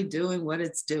steadily doing what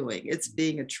it's doing. It's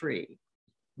being a tree.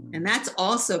 And that's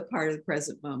also part of the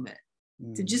present moment,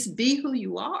 to just be who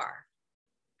you are.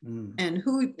 And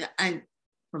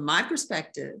from my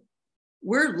perspective,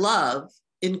 we're love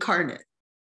incarnate.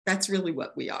 That's really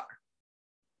what we are.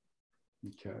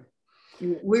 Okay.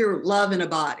 We're love in a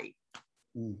body.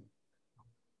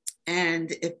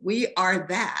 And if we are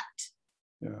that,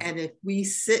 and if we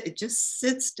just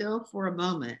sit still for a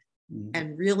moment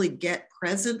and really get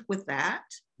present with that,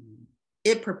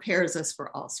 it prepares us for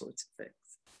all sorts of things.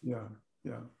 Yeah,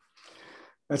 yeah.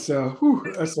 That's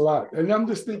a lot. And I'm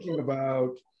just thinking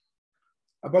about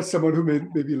someone who may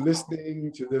be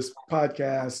listening to this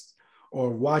podcast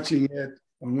or watching it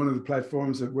on one of the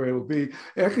platforms where it'll be.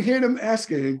 And I can hear them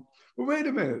asking, well, wait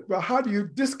a minute, well, how do you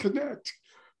disconnect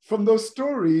from those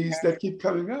stories that keep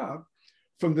coming up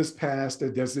from this past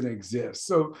that doesn't exist?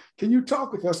 So can you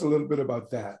talk with us a little bit about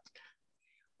that?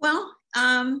 Well,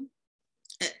 I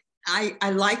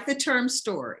like the term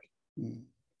story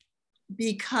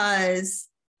because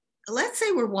let's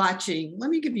say we're watching, let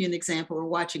me give you an example. We're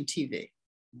watching TV.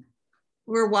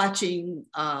 We're watching,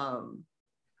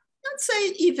 let's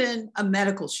say even a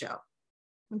medical show,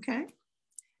 okay?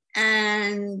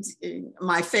 And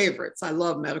my favorites, I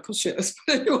love medical shows,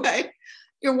 but anyway,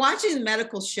 you're watching the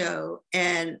medical show,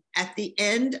 and at the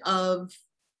end of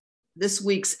this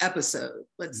week's episode,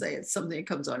 let's say it's something that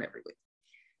comes on every week,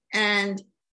 and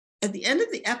at the end of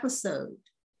the episode,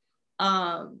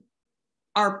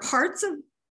 are parts of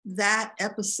that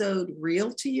episode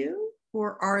real to you,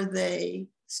 or are they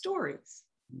stories?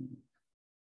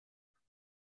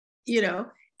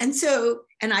 And so,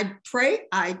 and I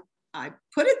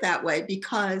put it that way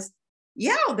because,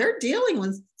 they're dealing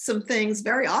with some things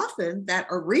very often that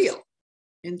are real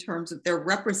in terms of their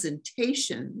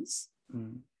representations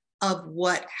of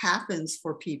what happens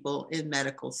for people in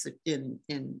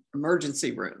in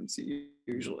emergency rooms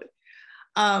usually.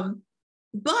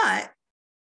 But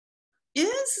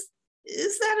is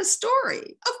that a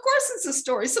story? Of course it's a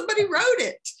story. Somebody wrote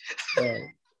it.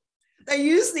 They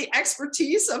use the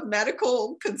expertise of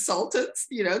medical consultants,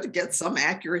 to get some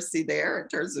accuracy there in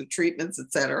terms of treatments,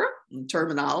 et cetera, and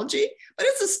terminology, but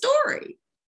it's a story.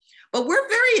 But we're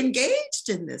very engaged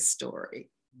in this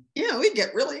story. We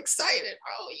get really excited.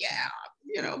 Oh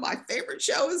yeah, my favorite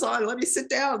show is on. Let me sit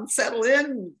down and settle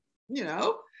in,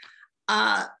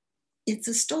 it's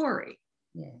a story.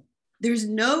 Yeah. There's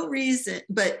no reason,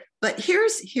 but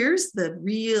here's the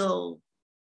real,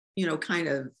 kind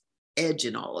of edge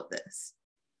in all of this,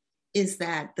 is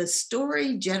that the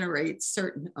story generates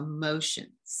certain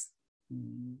emotions.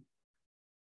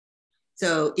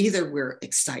 So either we're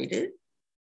excited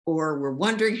or we're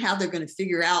wondering how they're going to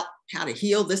figure out how to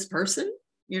heal this person,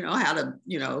 how to,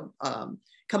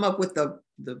 come up with the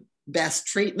best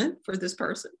treatment for this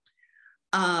person.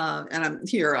 And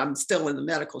I'm still in the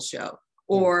medical show.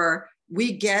 Or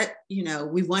we get,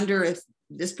 we wonder if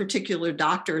this particular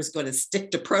doctor is going to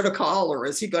stick to protocol, or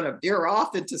is he going to veer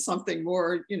off into something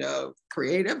more,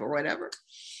 creative or whatever.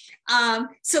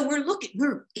 So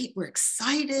we're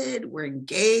excited, we're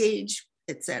engaged,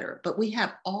 et cetera. But we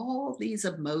have all these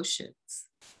emotions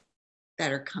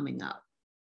that are coming up,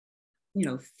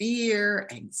 fear,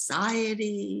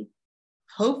 anxiety,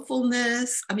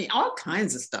 hopefulness. I mean, all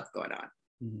kinds of stuff going on.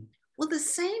 Mm. Well, the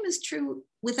same is true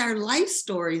with our life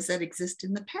stories that exist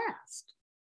in the past.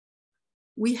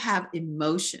 We have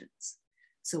emotions.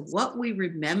 So what we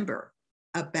remember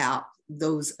about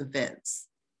those events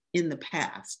in the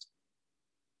past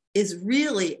is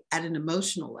really at an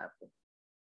emotional level.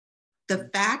 The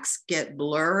facts get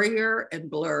blurrier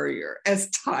and blurrier as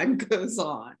time goes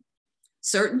on.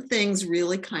 Certain things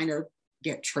really kind of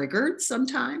get triggered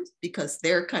sometimes because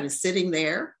they're kind of sitting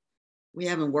there. We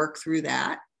haven't worked through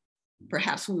that.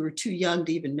 Perhaps we were too young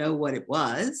to even know what it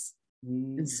was.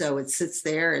 And so it sits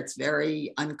there, it's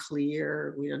very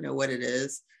unclear. We don't know what it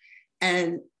is.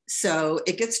 And so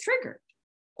it gets triggered.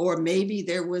 Or maybe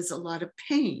there was a lot of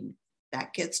pain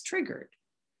that gets triggered.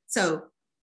 So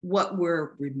what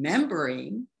we're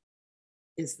remembering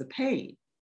is the pain.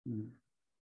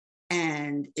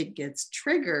 And it gets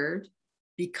triggered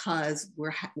because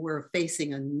we're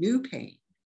facing a new pain.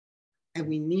 And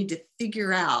we need to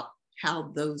figure out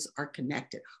how those are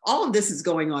connected. All of this is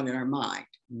going on in our mind.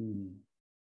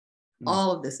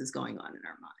 All of this is going on in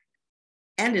our mind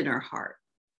and in our heart.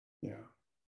 Yeah.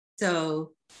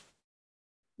 So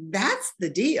that's the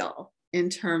deal in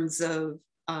terms of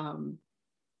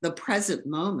the present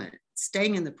moment.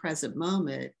 Staying in the present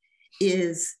moment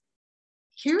is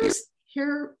here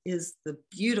is the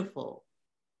beautiful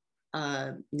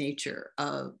nature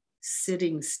of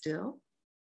sitting still.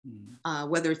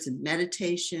 Whether it's in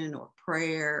meditation or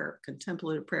prayer,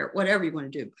 contemplative prayer, whatever you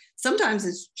want to do. Sometimes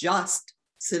it's just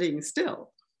sitting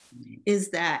still,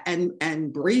 is that,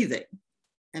 and breathing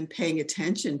and paying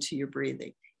attention to your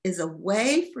breathing is a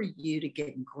way for you to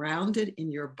get grounded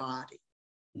in your body.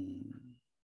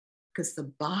 Because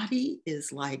the body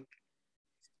is like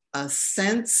a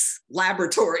sense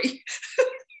laboratory,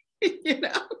 you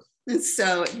know? And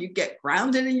so if you get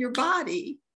grounded in your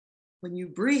body, when you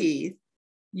breathe,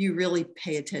 you really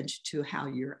pay attention to how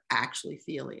you're actually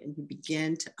feeling, and you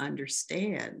begin to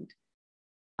understand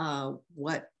how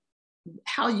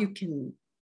you can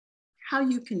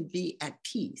be at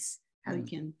peace, how you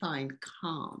can find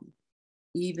calm,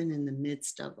 even in the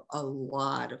midst of a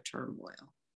lot of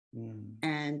turmoil,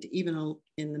 and even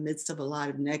in the midst of a lot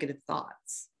of negative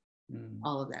thoughts.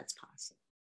 All of that's possible.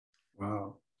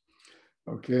 Wow.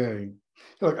 Okay.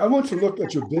 Look, I want to look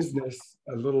at your business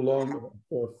a little longer,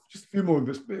 or just a few more,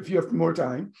 if you have more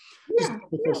time. Just a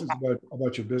couple questions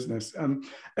about your business.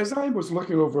 As I was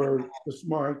looking over the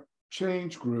Smart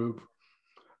Change group,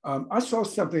 I saw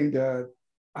something that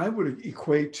I would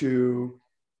equate to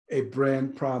a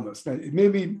brand promise. Now,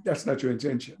 maybe that's not your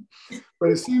intention, but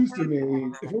it seems to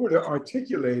me, if I were to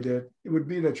articulate it, it would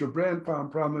be that your brand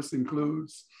promise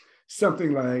includes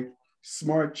something like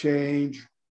smart change,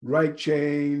 right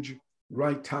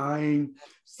time,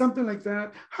 something like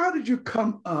that. How did you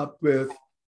come up with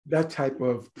that type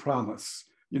of promise,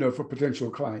 for potential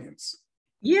clients?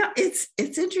 Yeah, it's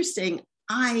interesting.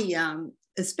 I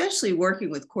especially working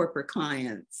with corporate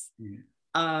clients,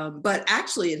 but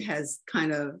actually it has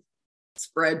kind of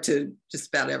spread to just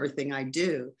about everything I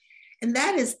do. And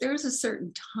that is, there's a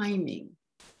certain timing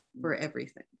for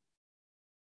everything.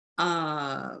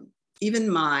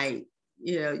 Even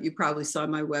you probably saw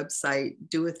my website,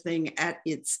 do a thing at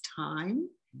its time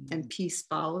and peace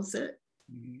follows it.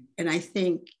 And I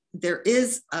think there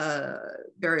is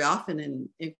very often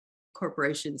in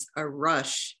corporations a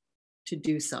rush to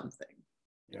do something.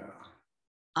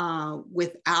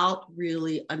 Without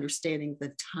really understanding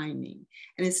the timing.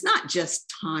 And it's not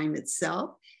just time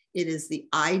itself, it is the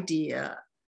idea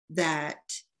that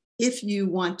if you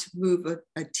want to move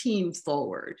a team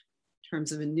forward in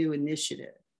terms of a new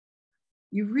initiative,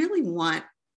 you really want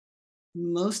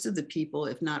most of the people,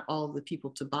 if not all of the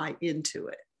people, to buy into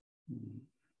it,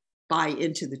 buy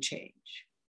into the change.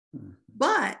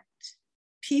 But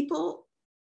people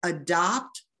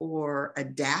adopt or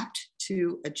adapt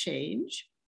to a change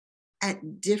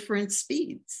at different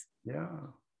speeds.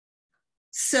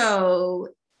 So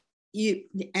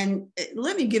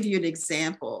let me give you an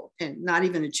example, and not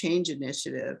even a change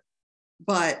initiative,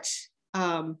 but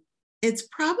it's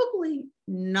probably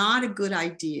not a good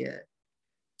idea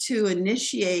to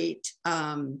initiate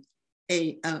a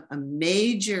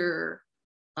major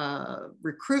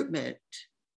recruitment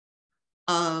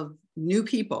of new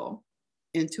people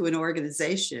into an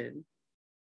organization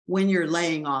when you're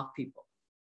laying off people.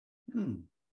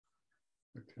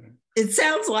 Okay. It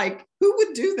sounds like, who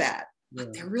would do that?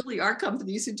 But there really are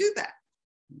companies who do that.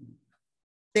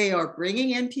 They are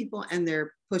bringing in people and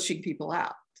they're pushing people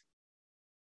out.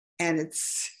 And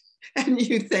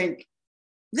you think,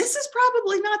 this is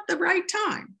probably not the right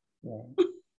time.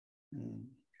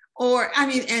 Or,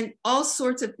 and all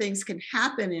sorts of things can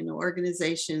happen in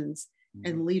organizations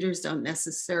and leaders don't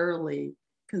necessarily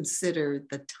consider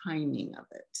the timing of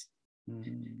it.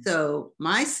 So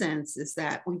my sense is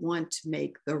that we want to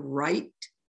make the right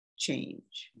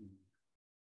change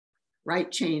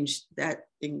that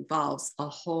involves a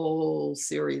whole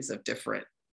series of different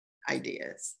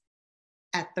ideas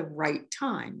at the right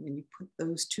time. When you put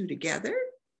those two together,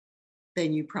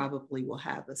 then you probably will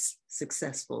have a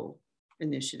successful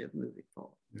initiative moving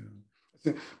forward.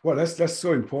 Yeah. Well, that's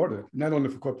so important, not only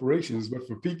for corporations, but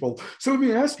for people. So let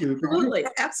me ask you.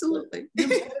 Absolutely.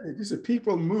 You said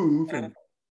people move and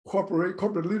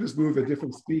corporate leaders move at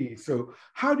different speeds. So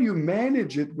how do you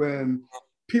manage it when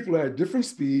people are at different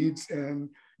speeds and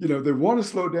they want to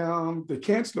slow down, they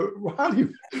can't slow? How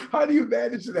do you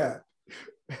manage that?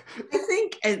 I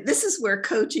think, and this is where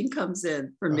coaching comes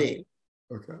in for me.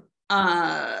 Okay.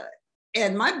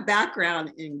 And my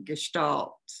background in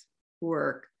Gestalt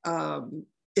work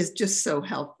is just so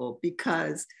helpful,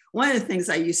 because one of the things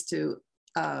I used to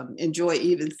enjoy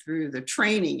even through the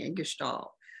training in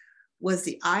Gestalt was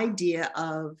the idea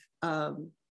of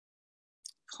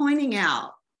pointing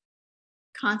out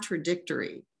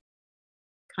contradictory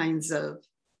kinds of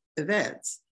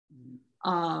events.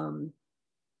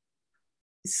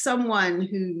 Someone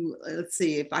who, let's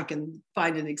see if I can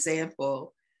find an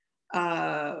example,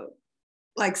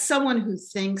 like someone who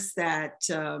thinks that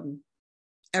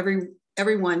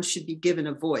everyone should be given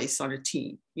a voice on a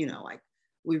team, like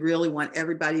we really want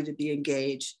everybody to be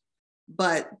engaged,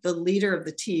 but the leader of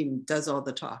the team does all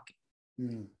the talking.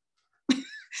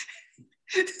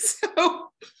 So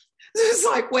it's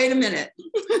like, wait a minute,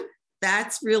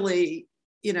 that's really,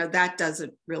 that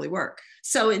doesn't really work.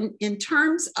 So in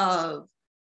terms of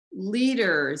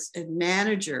leaders and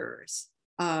managers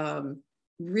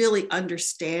really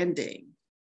understanding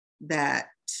that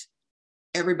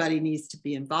everybody needs to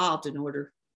be involved in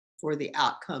order for the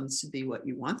outcomes to be what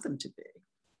you want them to be.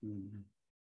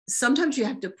 Sometimes you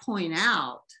have to point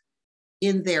out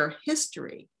in their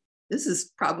history, this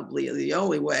is probably the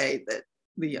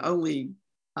only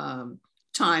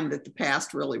time that the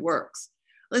past really works.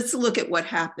 Let's look at what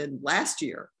happened last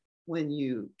year when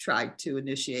you tried to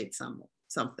initiate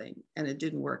something and it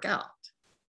didn't work out.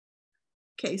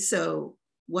 Okay, so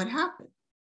what happened?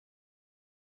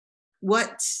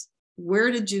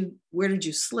 Where did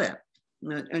you slip?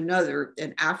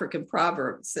 An African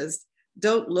proverb says,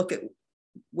 don't look at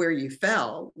where you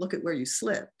fell, look at where you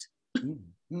slipped.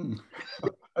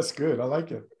 That's good. I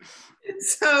like it.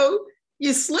 So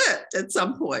you slipped at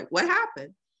some point. What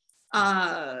happened?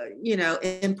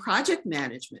 In project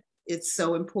management, it's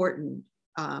so important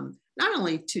not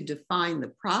only to define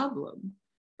the problem,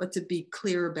 but to be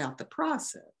clear about the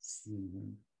process.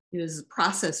 Does the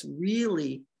process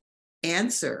really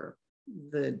answer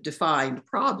the defined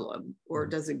problem, or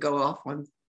does it go off on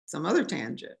some other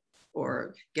tangent,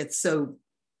 or get so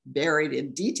buried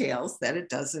in details that it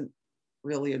doesn't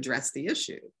really address the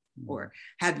issue? Or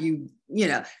have you,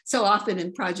 so often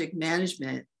in project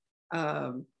management,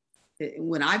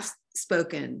 when I've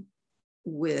spoken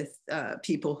with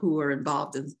people who are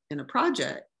involved in a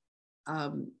project,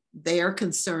 they are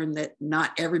concerned that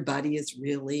not everybody is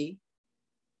really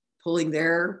pulling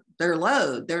their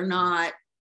load. They're not,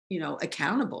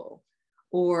 accountable,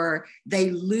 or they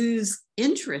lose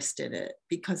interest in it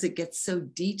because it gets so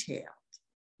detailed.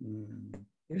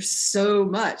 There's so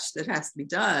much that has to be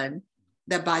done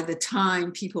that by the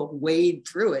time people wade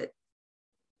through it,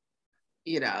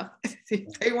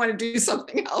 they want to do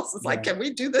something else. It's like, can we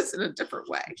do this in a different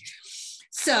way?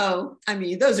 So,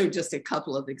 those are just a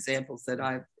couple of examples that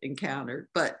I've encountered.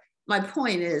 But my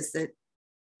point is that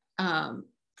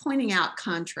pointing out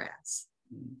contrasts,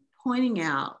 pointing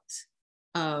out,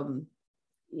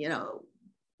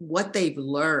 what they've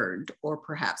learned or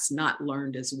perhaps not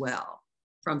learned as well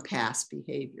from past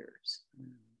behaviors.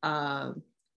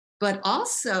 But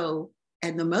also,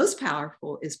 and the most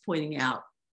powerful, is pointing out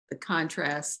the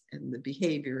contrasts and the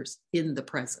behaviors in the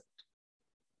present.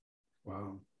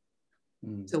 Wow.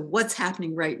 So what's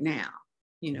happening right now?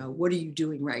 What are you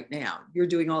doing right now? You're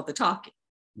doing all the talking,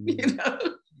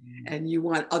 and you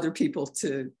want other people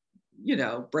to,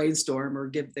 brainstorm or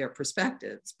give their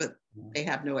perspectives, but they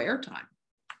have no airtime.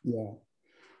 Yeah.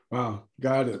 Wow.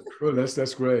 Got it. Well,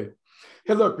 that's great.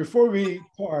 Hey, look, before we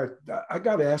part, I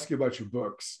got to ask you about your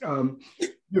books.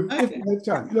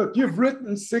 Look, you've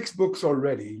written 6 books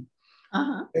already,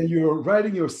 and you're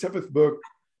writing your 7th book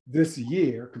this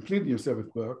year, completing your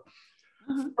 7th book.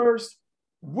 First,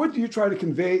 what do you try to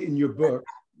convey in your book?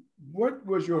 What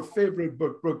was your favorite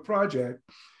book project?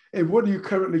 And what are you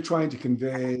currently trying to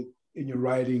convey in your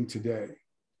writing today?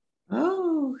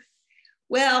 Oh,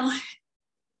 well,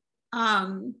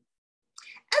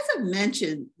 as I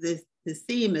mentioned, the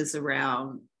theme is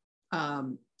around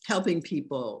helping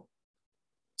people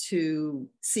to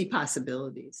see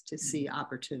possibilities, to see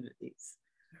opportunities,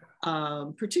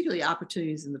 particularly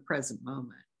opportunities in the present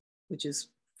moment, which is,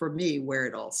 for me, where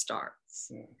it all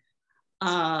starts.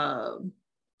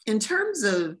 In terms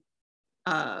of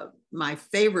my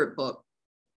favorite book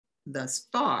thus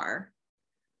far,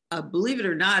 believe it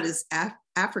or not, is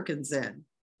African Zen.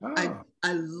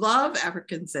 I love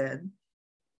African Zen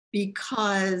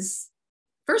because,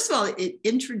 first of all, it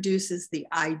introduces the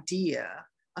idea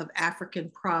of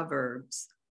African proverbs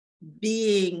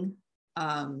being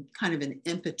kind of an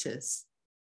impetus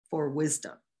for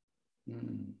wisdom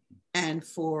and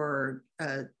for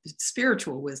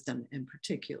spiritual wisdom in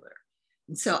particular.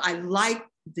 And so I like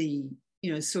the,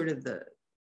 sort of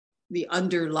the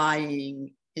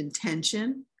underlying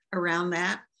intention around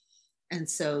that. And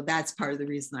so that's part of the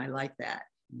reason I like that.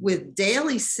 With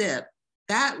Daily Sip,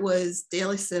 that was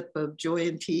Daily Sip of Joy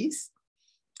and Peace.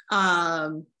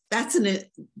 That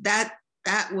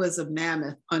was a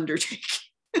mammoth undertaking.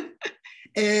 It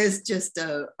is just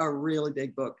a really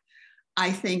big book.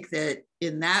 I think that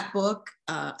in that book,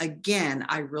 again,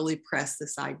 I really press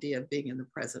this idea of being in the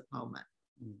present moment.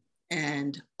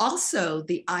 And also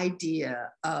the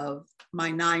idea of my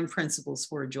 9 principles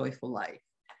for a joyful life,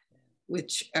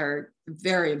 which are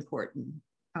very important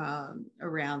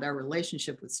around our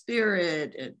relationship with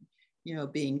spirit and,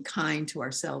 being kind to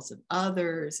ourselves and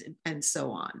others and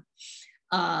so on.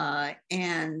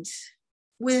 And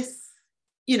with,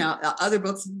 other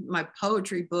books, my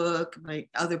poetry book, my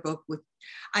other book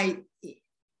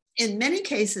in many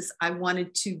cases, I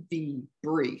wanted to be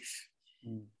brief.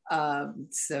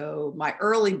 So my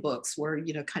early books were,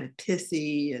 kind of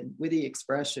pithy and witty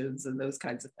expressions and those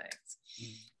kinds of things.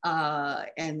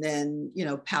 And then,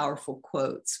 powerful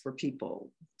quotes for people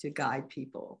to guide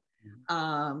people.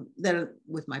 Then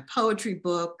with my poetry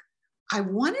book, I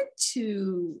wanted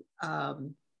to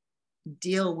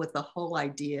deal with the whole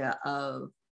idea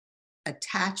of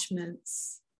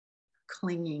attachments,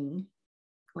 clinging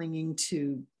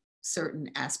to certain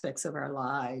aspects of our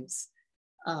lives,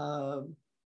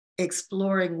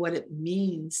 exploring what it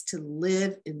means to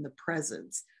live in the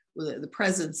presence. The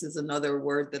presence is another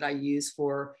word that I use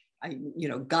for,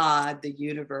 God, the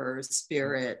universe,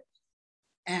 spirit,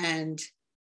 and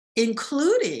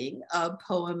including a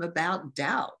poem about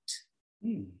doubt.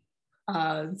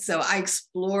 So I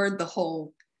explored the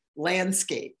whole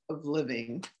landscape of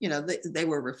living. They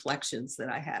were reflections that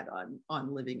I had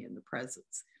on living in the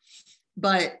presence.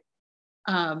 But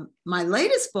my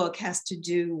latest book has to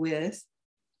do with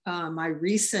my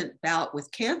recent bout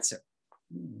with cancer.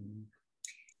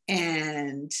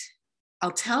 And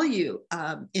I'll tell you,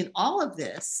 in all of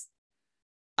this,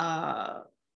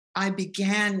 I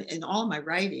began in all my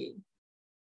writing,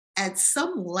 at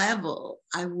some level,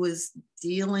 I was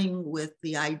dealing with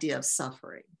the idea of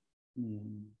suffering.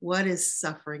 What is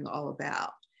suffering all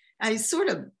about? I sort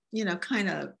of, kind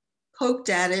of poked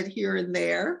at it here and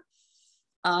there.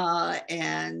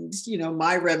 And,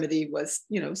 my remedy was,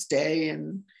 stay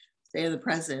in the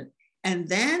present. And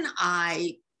then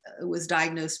I was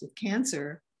diagnosed with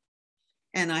cancer.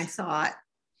 And I thought,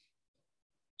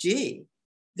 gee,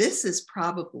 this is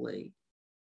probably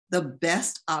the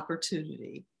best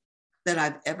opportunity that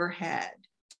I've ever had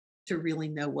to really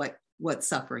know what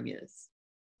suffering is.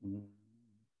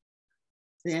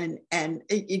 And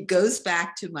it goes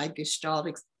back to my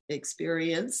Gestalt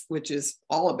experience, which is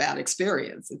all about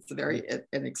experience. It's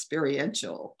an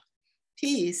experiential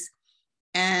piece.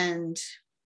 And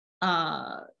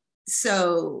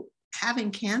so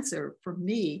having cancer for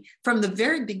me, from the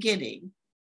very beginning,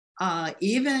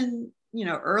 even,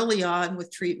 early on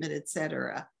with treatment, et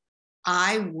cetera,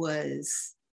 I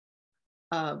was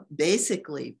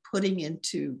basically putting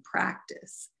into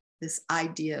practice this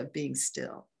idea of being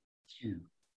still.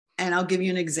 And I'll give you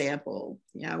an example.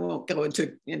 I won't go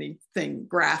into anything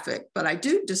graphic, but I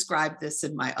do describe this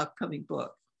in my upcoming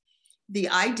book. The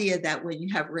idea that when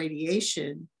you have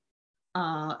radiation,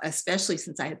 especially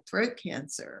since I had throat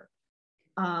cancer,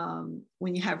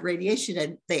 when you have radiation,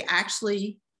 and they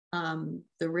actually,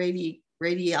 the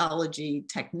radiology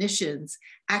technicians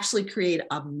actually create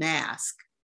a mask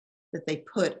that they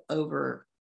put over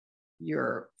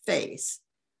your face.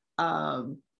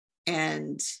 And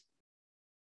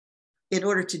in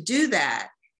order to do that,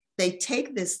 they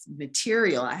take this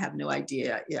material, I have no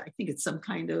idea, I think it's some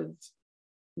kind of,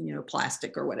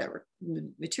 plastic or whatever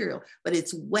material, but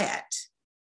it's wet.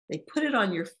 They put it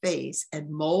on your face and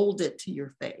mold it to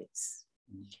your face.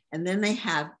 And then they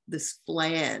have this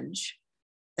flange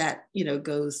that,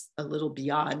 goes a little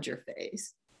beyond your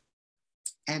face.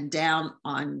 and down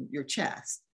on your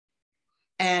chest.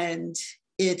 And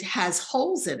it has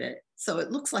holes in it, so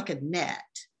it looks like a net.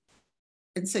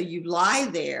 And so you lie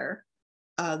there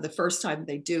the first time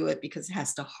they do it because it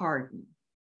has to harden.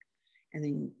 And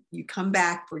then you come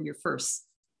back for your first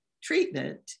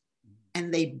treatment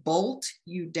and they bolt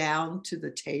you down to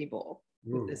the table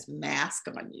with this mask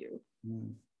on you.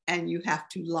 And you have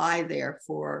to lie there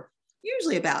for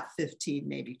usually about 15,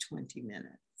 maybe 20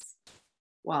 minutes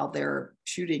while they're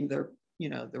shooting the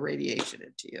radiation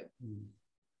into you.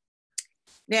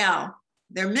 Now,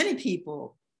 there are many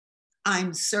people,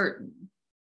 I'm certain,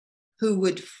 who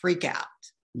would freak out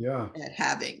at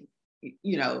having,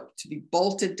 to be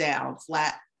bolted down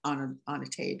flat on a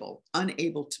table,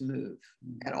 unable to move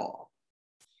at all.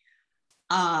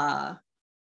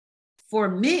 For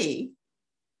me,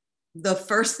 the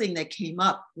first thing that came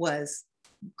up was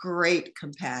great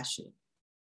compassion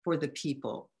for the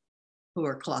people who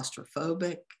are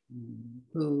claustrophobic,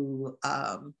 who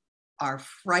are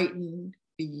frightened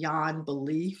beyond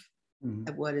belief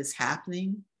at what is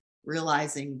happening,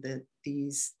 realizing that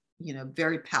these,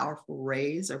 very powerful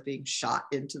rays are being shot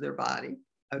into their body.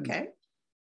 Okay.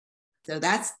 So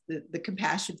that's the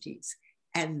compassion piece.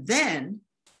 And then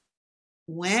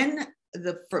when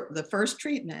the first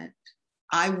treatment,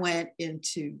 I went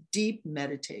into deep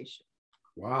meditation.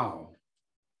 Wow.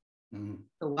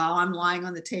 So while I'm lying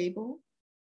on the table,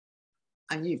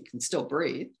 and you can still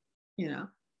breathe,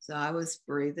 So I was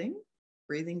breathing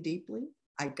deeply.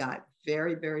 I got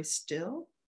very, very still.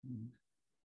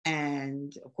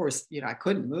 And of course, I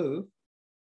couldn't move.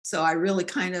 So I really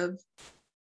kind of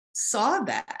saw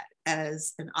that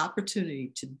as an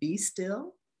opportunity to be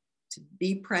still, to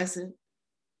be present,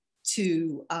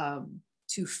 to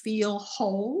feel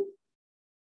whole,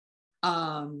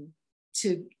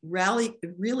 to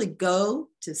really go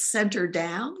to center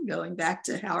down, going back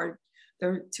to Howard,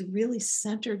 to really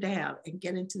center down and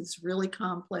get into this really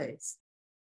calm place.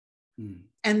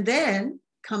 And then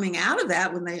coming out of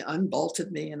that, when they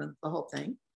unbolted me and the whole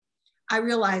thing, I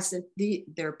realized that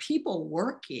there are people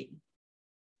working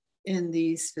in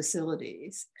these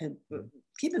facilities. And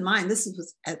keep in mind, this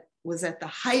was at the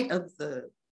height of the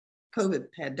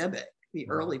COVID pandemic, the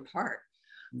early part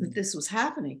that this was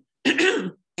happening.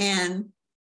 And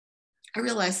I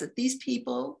realized that these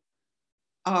people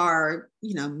are,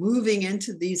 moving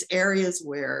into these areas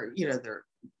where,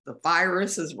 the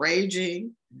virus is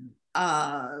raging.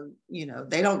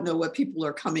 They don't know what people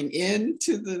are coming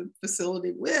into the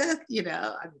facility with, we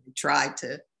tried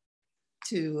to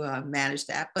manage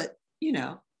that, but,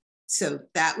 so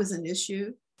that was an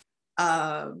issue.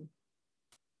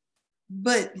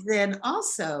 But then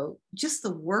also just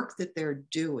the work that they're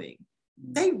doing,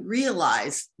 they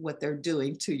realize what they're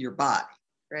doing to your body,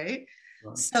 right?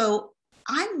 So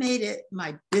I made it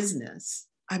my business.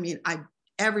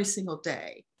 Every single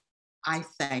day, I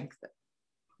thank them.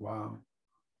 Wow.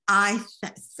 I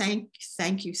thank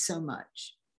you so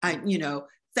much.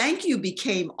 Thank you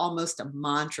became almost a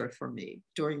mantra for me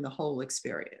during the whole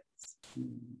experience.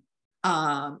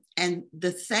 And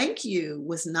the thank you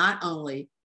was not only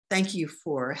thank you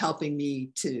for helping me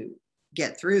to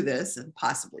get through this and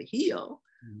possibly heal,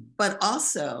 but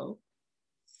also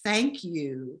thank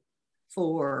you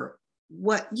for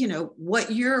what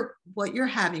you're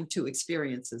having to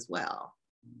experience as well,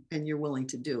 and you're willing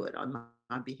to do it on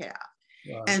my behalf.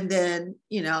 Wow. And then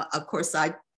of course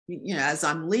I as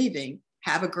I'm leaving,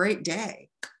 have a great day,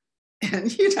 and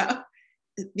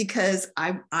because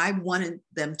I wanted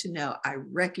them to know I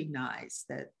recognize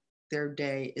that their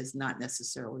day is not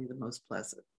necessarily the most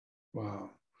pleasant.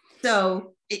 Wow.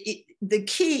 So the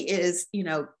key is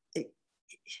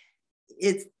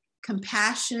it's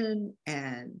compassion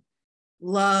and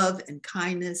love and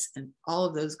kindness, and all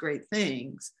of those great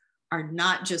things are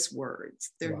not just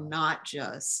words. They're not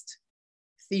just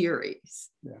theories.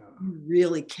 You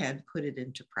really can put it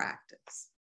into practice.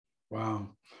 Wow.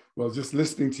 Well, just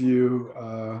listening to you,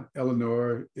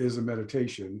 Eleanor, is a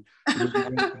meditation.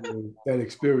 That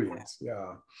experience.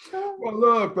 Yeah. Well,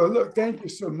 look, thank you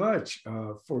so much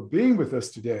for being with us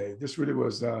today. This really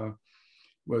was a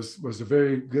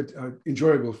very good,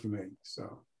 enjoyable for me.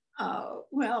 So. Oh,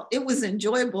 well, it was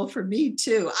enjoyable for me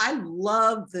too. I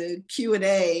love the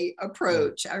Q&A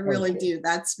approach. I really do.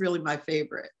 That's really my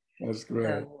favorite. That's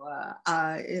great.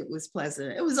 So, it was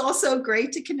pleasant. It was also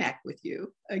great to connect with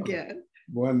you again.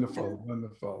 Wonderful,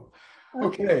 wonderful.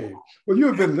 Okay, well, you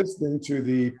have been listening to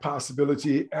the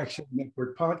Possibility Action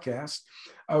Network podcast.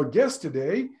 Our guest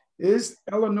today is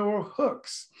Eleanor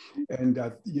Hooks. And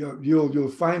you'll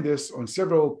find this on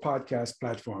several podcast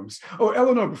platforms. Oh,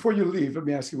 Eleanor, before you leave, let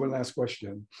me ask you one last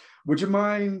question. Would you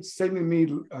mind sending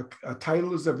me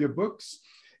titles of your books,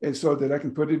 and so that I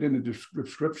can put it in the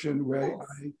description where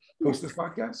I post this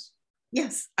podcast?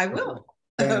 Yes, I will.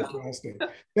 Fantastic.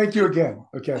 Thank you again.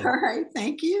 Okay. All right.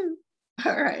 Thank you.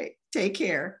 All right. Take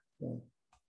care. Yeah.